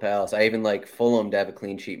Crystal Palace. I even like Fulham to have a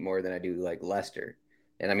clean sheet more than I do like Leicester.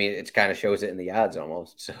 And I mean it kind of shows it in the odds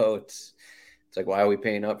almost. So it's like, why are we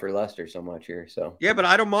paying up for Leicester so much here? So yeah, but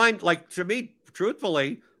I don't mind. Like, to me,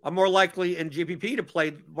 truthfully, I'm more likely in GPP to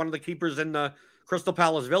play one of the keepers in the Crystal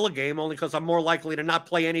Palace Villa game, only because I'm more likely to not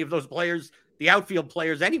play any of those players, the outfield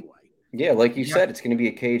players, anyway. Yeah, like you said, it's going to be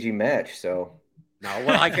a cagey match. So no,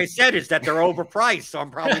 well, like I said, is that they're overpriced, so I'm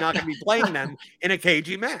probably not going to be playing them in a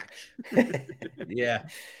cagey match. Yeah,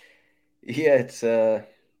 it's a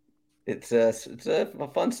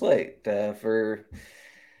fun slate for.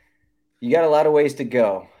 You got a lot of ways to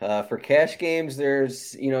go. For cash games,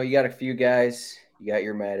 there's, you got a few guys. You got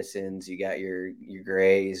your Madisons, you got your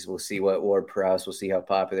Grays. We'll see what Ward-Prowse, we'll see how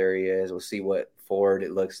popular he is. We'll see what Ford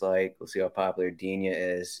it looks like. We'll see how popular Digne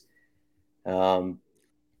is. I don't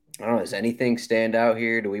know, does anything stand out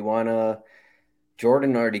here? Do we want to –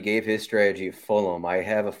 Jordan already gave his strategy of Fulham. I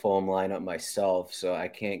have a Fulham lineup myself, so I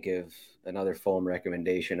can't give another Fulham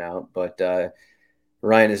recommendation out. But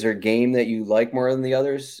Ryan, is there a game that you like more than the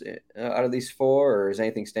others out of these four, or does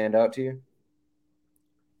anything stand out to you?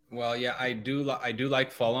 Well, yeah, I do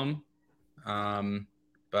like Fulham,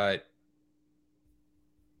 but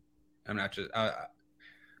I'm not just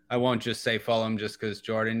I won't just say Fulham just because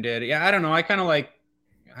Jordan did. Yeah, I don't know. I kind of like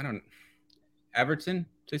Everton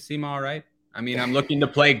to seem all right. I mean, I'm looking to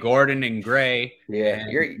play Gordon and Gray. Yeah,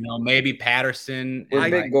 and, maybe Patterson. We're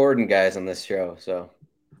big Gordon guys on this show, so.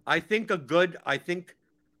 I think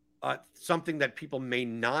something that people may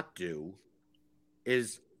not do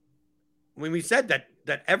is when we said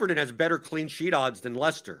that Everton has better clean sheet odds than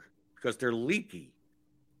Leicester because they're leaky.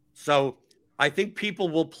 So I think people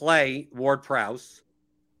will play Ward-Prowse.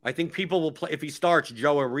 I think people will play, if he starts,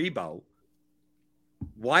 Joe Aribo.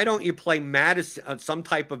 Why don't you play Madison, some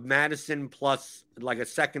type of Madison plus like a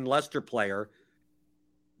second Leicester player?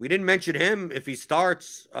 We didn't mention him if he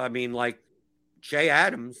starts. I mean, like Che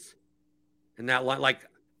Adams and that, like,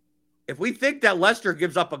 if we think that Leicester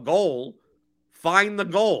gives up a goal, find the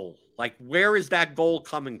goal. Like, where is that goal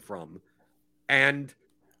coming from? And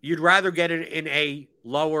you'd rather get it in a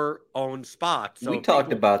lower owned spot. So we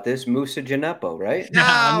talked about this, Moussa Gineppo, right?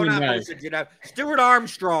 No, not Moussa Gineppo. Stuart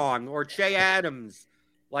Armstrong or Che Adams.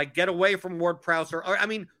 Like, get away from Ward-Prowse.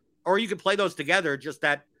 Or you could play those together. Just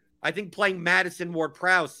that I think playing Madison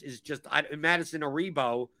Ward-Prowse is just Madison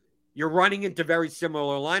Aribo. You're running into very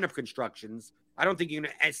similar lineup constructions. I don't think you're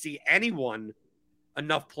going to see anyone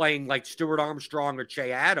enough playing like Stuart Armstrong or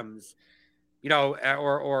Che Adams,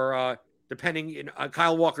 or depending,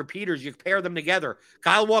 Kyle Walker-Peters. You pair them together.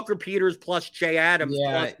 Kyle Walker-Peters plus Che Adams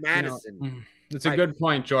plus Madison. That's a good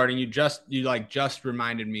point, Jordan. You just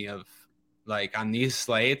reminded me of, like, on these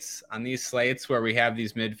slates where we have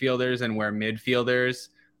these midfielders and where midfielders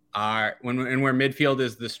are where midfield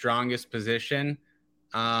is the strongest position.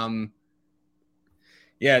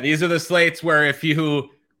 These are the slates where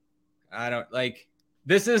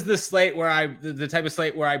this is the slate where the type of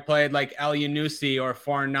slate where I played like El Yunusi or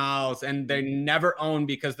Fornals, and they never own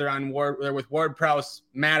because they're with Ward-Prowse,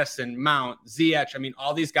 Madison, Mount, Ziyech. I mean,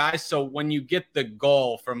 all these guys. So when you get the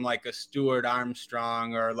goal from like a Stuart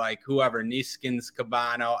Armstrong or like whoever, Neeskens,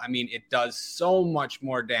 Cabano, I mean, it does so much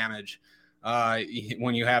more damage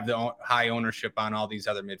when you have the high ownership on all these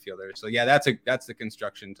other midfielders. So yeah, that's the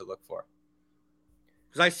construction to look for.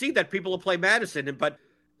 Because I see that people will play Madison, but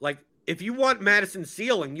like, if you want Madison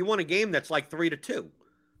ceiling, you want a game that's like 3-2,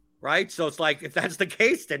 right? So it's like, if that's the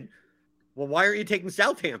case, then, well, why aren't you taking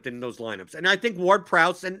Southampton in those lineups? And I think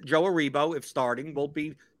Ward-Prowse and Joe Aribo, if starting, will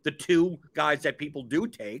be the two guys that people do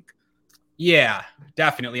take. Yeah,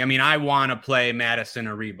 definitely. I mean, I want to play Madison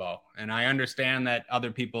Aribo, and I understand that other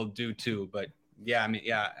people do too, but yeah, I mean,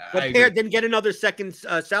 yeah. But then get another second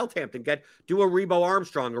Southampton. Do Aribo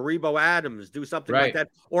Armstrong, Aribo Adams, do something like that,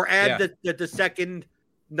 or add the second.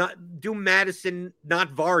 Do Madison,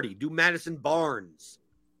 not Vardy. Do Madison Barnes.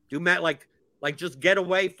 Like just get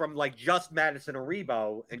away from like just Madison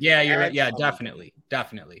Aribo. And you're right. Yeah, definitely.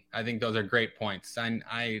 I think those are great points.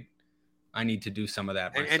 I need to do some of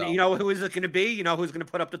that myself. And you know who is it going to be? You know who's going to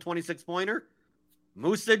put up the 26-pointer?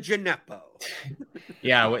 Moussa Gineppo.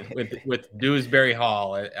 Yeah, with Dewsbury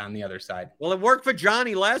Hall on the other side. Well, it worked for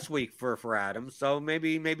Johnny last week for Adam, so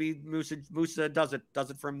maybe Moussa does it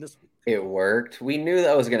for him this week. It worked. We knew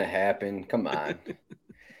that was going to happen. Come on.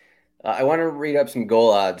 I want to read up some goal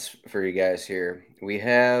odds for you guys here. We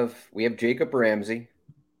have Jacob Ramsey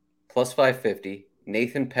plus 550,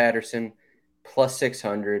 Nathan Patterson plus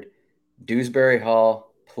 600, Dewsbury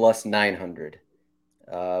Hall plus 900.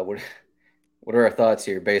 What are our thoughts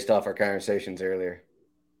here based off our conversations earlier?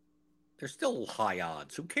 They're still high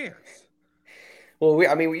odds. Who cares? Well,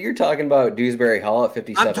 you're talking about Dewsbury Hall at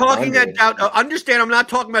 57. I'm talking about. Understand, I'm not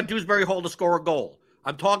talking about Dewsbury Hall to score a goal.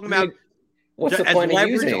 I'm talking about what's the point of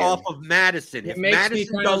using leverage off of Madison. If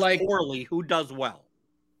Madison does poorly, who does well?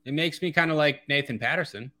 It makes me kind of like Nathan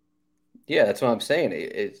Patterson. Yeah, that's what I'm saying.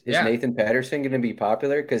 Is Nathan Patterson going to be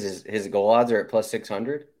popular because his goal odds are at plus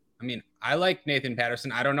 600? I mean, I like Nathan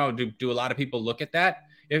Patterson. I don't know. Do a lot of people look at that?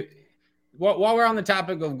 While we're on the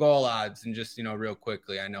topic of goal odds, and just real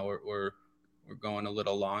quickly, I know we're going a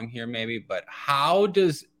little long here, maybe, but how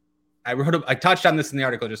does I touched on this in the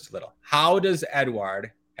article just a little. How does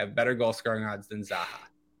Edouard have better goal scoring odds than Zaha?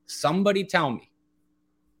 Somebody tell me.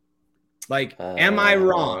 Am I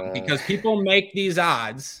wrong? Because people make these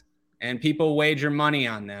odds and people wager money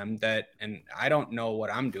on them and I don't know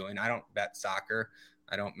what I'm doing. I don't bet soccer.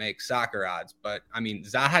 I don't make soccer odds, but I mean,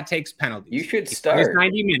 Zaha takes penalties. You should start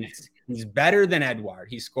 90 minutes. He's better than Edouard.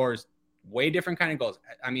 He scores way different kind of goals.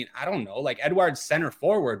 I mean, I don't know. Edouard's center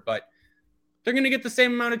forward, but they're going to get the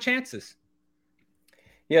same amount of chances.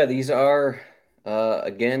 Yeah, these are,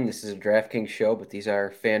 again, this is a DraftKings show, but these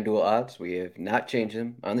are FanDuel odds. We have not changed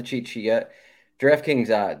them on the cheat sheet yet. DraftKings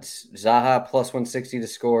odds, Zaha plus 160 to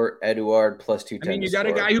score, Edouard plus 210 I mean, you got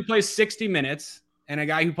a guy who plays 60 minutes and a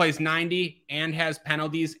guy who plays 90 and has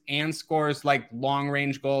penalties and scores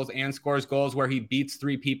long-range goals and scores goals where he beats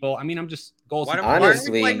 3 people. I mean, I'm just goals.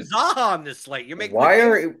 Honestly, why are you playing Zaha on this slate? You're making why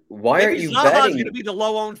are you Zaha's betting? going to be the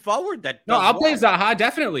low-owned forward that. No, I'll play Zaha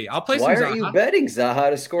definitely. I'll play. Why some are Zaha. you betting Zaha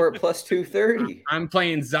to score at plus 230? I'm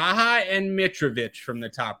playing Zaha and Mitrovic from the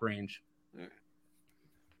top range.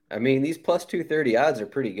 I mean, these plus 230 odds are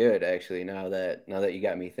pretty good, actually. Now that you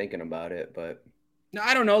got me thinking about it, but no,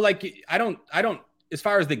 I don't know. I don't. As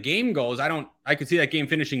far as the game goes, I could see that game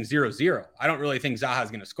finishing 0-0. I don't really think Zaha's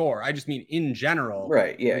going to score. I just mean in general.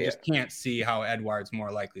 Right, yeah. I just can't see how Edouard's more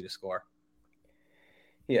likely to score.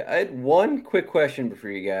 Yeah, I had one quick question for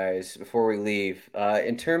you guys before we leave.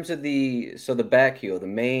 In terms of the back heel, the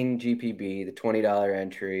main GPB, the $20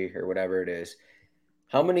 entry or whatever it is,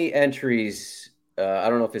 how many entries, I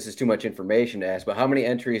don't know if this is too much information to ask, but how many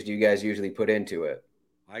entries do you guys usually put into it?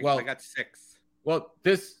 I got 6. Well,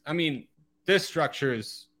 this structure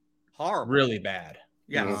is horrible, really bad.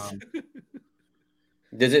 Yes.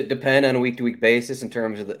 Does it depend on a week-to-week basis in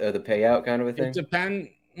terms of the payout kind of a thing? It depends.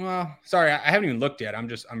 Well, sorry, I haven't even looked yet.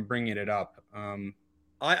 I'm bringing it up.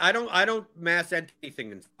 I don't mass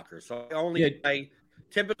anything in soccer, so I only play.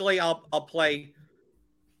 Typically, I'll play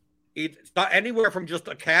anywhere from just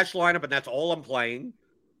a cash lineup, and that's all I'm playing,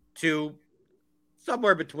 to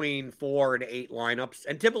somewhere between 4 and 8 lineups,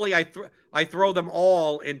 and typically I throw them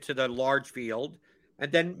all into the large field,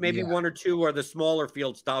 and then maybe 1 or 2 are the smaller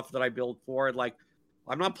field stuff that I build for.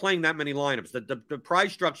 I'm not playing that many lineups. The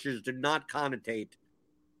prize structures do not connotate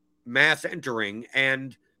mass entering,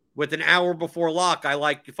 and with an hour before lock, I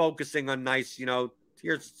like focusing on nice.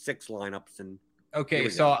 Here's 6 lineups, and okay,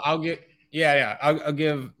 so I'll get I'll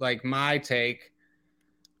give my take.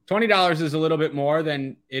 $20 is a little bit more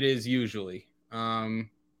than it is usually.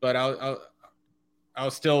 But I'm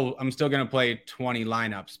still going to play 20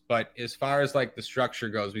 lineups. But as far as the structure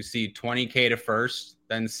goes, we see 20K to first,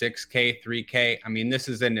 then 6K, 3K. I mean, this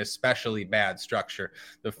is an especially bad structure.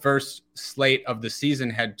 The first slate of the season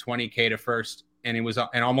had 20K to first, and it was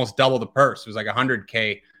almost double the purse. It was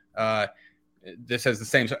 100K. This has the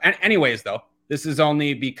same. So, anyways, though, this is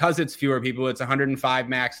only because it's fewer people. It's 105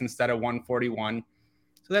 max instead of 141.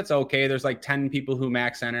 So that's okay. There's 10 people who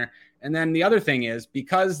max enter. And then the other thing is,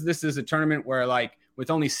 because this is a tournament where with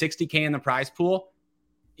only 60K in the prize pool,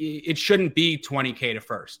 it shouldn't be 20K to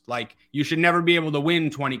first. You should never be able to win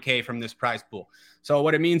 20K from this prize pool. So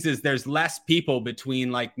what it means is there's less people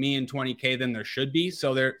between me and 20K than there should be.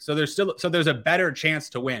 So there's a better chance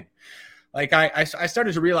to win. I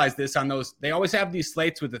started to realize this on those. They always have these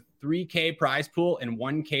slates with a 3K prize pool and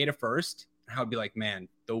 1K to first. I would be man,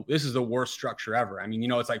 this is the worst structure ever. I mean,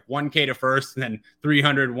 it's 1K to first, and then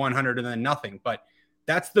 300, 100, and then nothing. But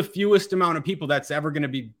that's the fewest amount of people that's ever going to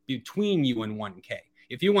be between you and 1K.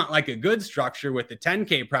 If you want a good structure with the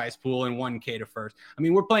 10K prize pool and 1K to first, I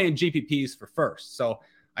mean, we're playing GPPs for first. So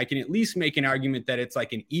I can at least make an argument that it's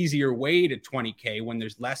an easier way to 20K when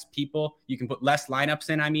there's less people. You can put less lineups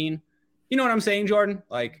in, I mean. You know what I'm saying, Jordan?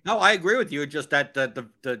 No, I agree with you. Just that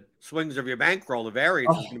the swings of your bankroll, the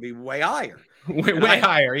variance is going to be way higher. way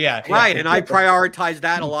higher. Yeah. Right. And I prioritize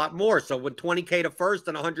that a lot more. So with 20K to first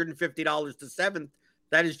and $150 to seventh,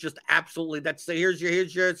 that is just absolutely,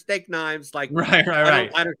 here's your steak knives. Like, right.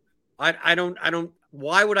 I don't,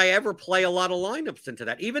 why would I ever play a lot of lineups into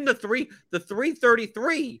that? Even the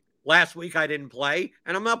 333 last week, I didn't play,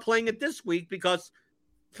 and I'm not playing it this week because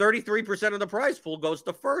 33% of the prize pool goes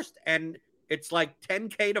to first, and it's like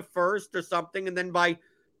 10K to first or something. And then by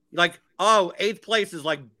like, oh, eighth place is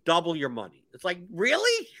like double your money. It's like,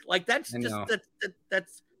 really? Like, that's just,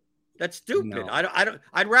 that's stupid.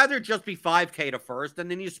 I'd rather just be 5K to first, and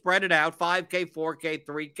then you spread it out 5K, 4K,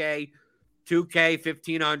 3K, 2K,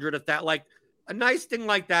 1,500. If that, like, a nice thing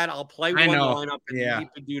like that, I'll play one lineup and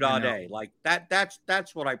keep the dude all day. Like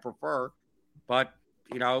that's what I prefer. But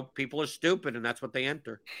people are stupid, and that's what they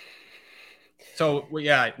enter. So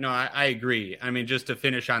I agree. I mean, just to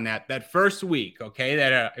finish on that first week, okay,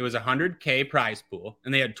 that it was 100K prize pool,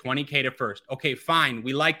 and they had 20K to first. Okay, fine,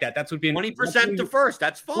 we like that. That's what being 20% to first.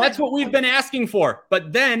 That's fine. That's what we've been asking for.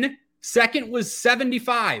 But then second was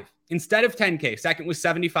 75 instead of 10K. Second was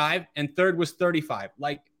 75, and third was 35.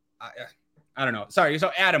 Like, I don't know. Sorry.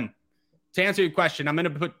 So Adam, to answer your question, I'm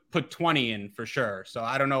going to put 20 in for sure. So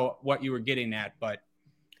I don't know what you were getting at, but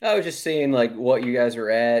I was just seeing like what you guys are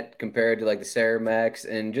at compared to like the Ceramax,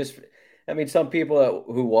 and just, I mean, some people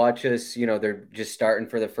who watch us, they're just starting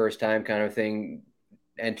for the first time kind of thing,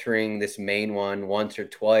 entering this main one once or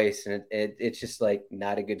twice. And it's just like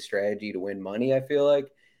not a good strategy to win money. I feel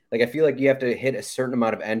like you have to hit a certain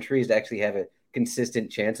amount of entries to actually have a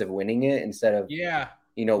consistent chance of winning it instead of,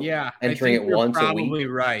 entering it once a week. Probably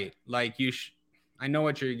right. Like I know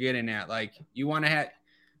what you're getting at. Like, you want to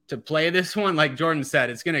to play this one, like Jordan said,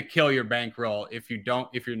 it's going to kill your bankroll if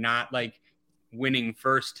you're not like winning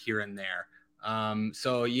first here and there.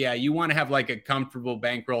 So yeah, you want to have like a comfortable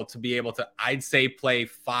bankroll to be able to, I'd say, play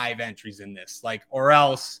 5 entries in this, like, or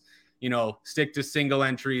else, stick to single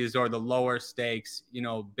entries or the lower stakes,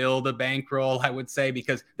 build a bankroll, I would say,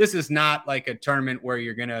 because this is not like a tournament where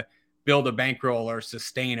you're going to build a bankroll or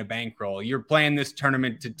sustain a bankroll. You're playing this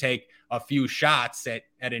tournament to take a few shots at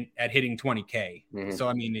hitting 20K. Mm-hmm. So,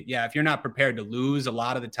 I mean, yeah, if you're not prepared to lose a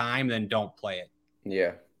lot of the time, then don't play it.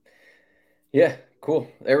 Yeah. Yeah.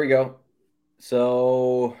 Cool. There we go.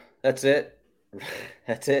 So that's it.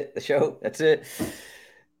 That's it. The show. That's it.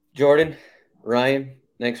 Jordan, Ryan,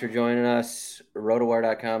 thanks for joining us.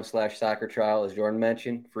 Rotowire.com/soccer trial, as Jordan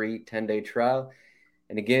mentioned, free 10-day trial.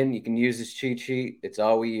 And again, you can use this cheat sheet. It's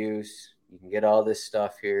all we use. You can get all this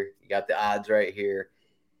stuff here. You got the odds right here.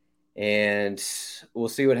 And we'll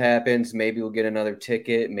see what happens. Maybe we'll get another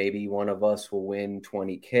ticket. Maybe one of us will win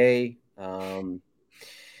 20K. I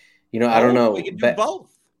don't know. We can do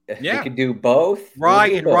both. Yeah. We could do both.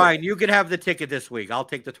 Ryan, you could have the ticket this week. I'll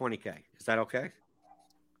take the 20K. Is that okay?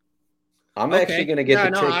 I'm actually going to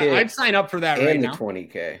get the ticket. I'd sign up for that right now. And the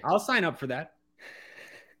 20K. I'll sign up for that.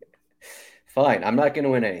 Fine. I'm not going to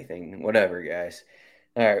win anything. Whatever, guys.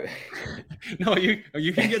 All right. No, you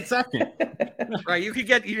can get second. Right. You could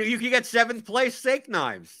get 7th place steak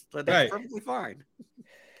knives. That's perfectly fine.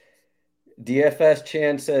 DFS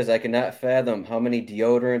Chan says, I cannot fathom how many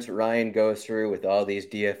deodorants Ryan goes through with all these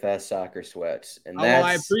DFS soccer sweats. And well,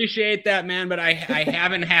 I appreciate that, man, but I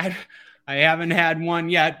haven't had one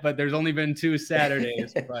yet, but there's only been 2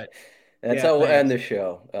 Saturdays. But that's how we'll end the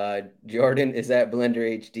show. Jordan is at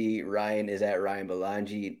Blender HD. Ryan is at Ryan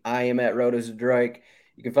Belangi. I am at RotoZdroik.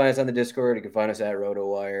 You can find us on the Discord. You can find us at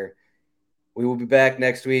RotoWire. We will be back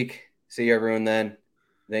next week. See you everyone then.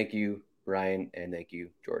 Thank you, Ryan, and thank you,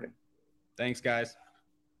 Jordan. Thanks, guys.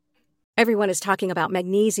 Everyone is talking about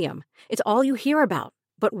magnesium. It's all you hear about.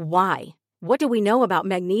 But why? What do we know about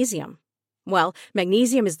magnesium? Well,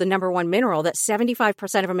 magnesium is the #1 mineral that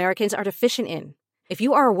 75% of Americans are deficient in. If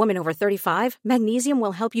you are a woman over 35, magnesium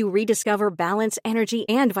will help you rediscover balance, energy,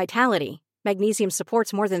 and vitality. Magnesium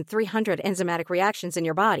supports more than 300 enzymatic reactions in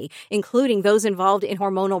your body, including those involved in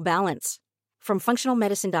hormonal balance. From functional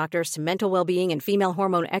medicine doctors to mental well-being and female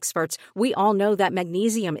hormone experts, we all know that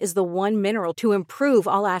magnesium is the one mineral to improve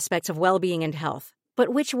all aspects of well-being and health. But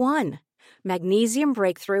which one? Magnesium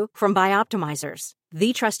Breakthrough from Bioptimizers,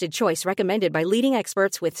 the trusted choice recommended by leading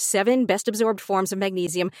experts with 7 best-absorbed forms of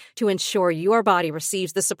magnesium to ensure your body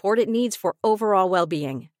receives the support it needs for overall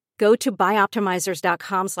well-being. Go to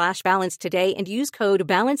bioptimizers.com/balance today and use code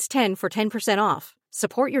BALANCE10 for 10% off.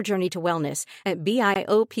 Support your journey to wellness at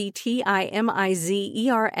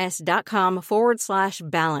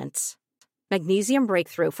bioptimizers.com/balance. Magnesium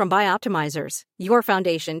Breakthrough from Bioptimizers, your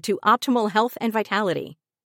foundation to optimal health and vitality.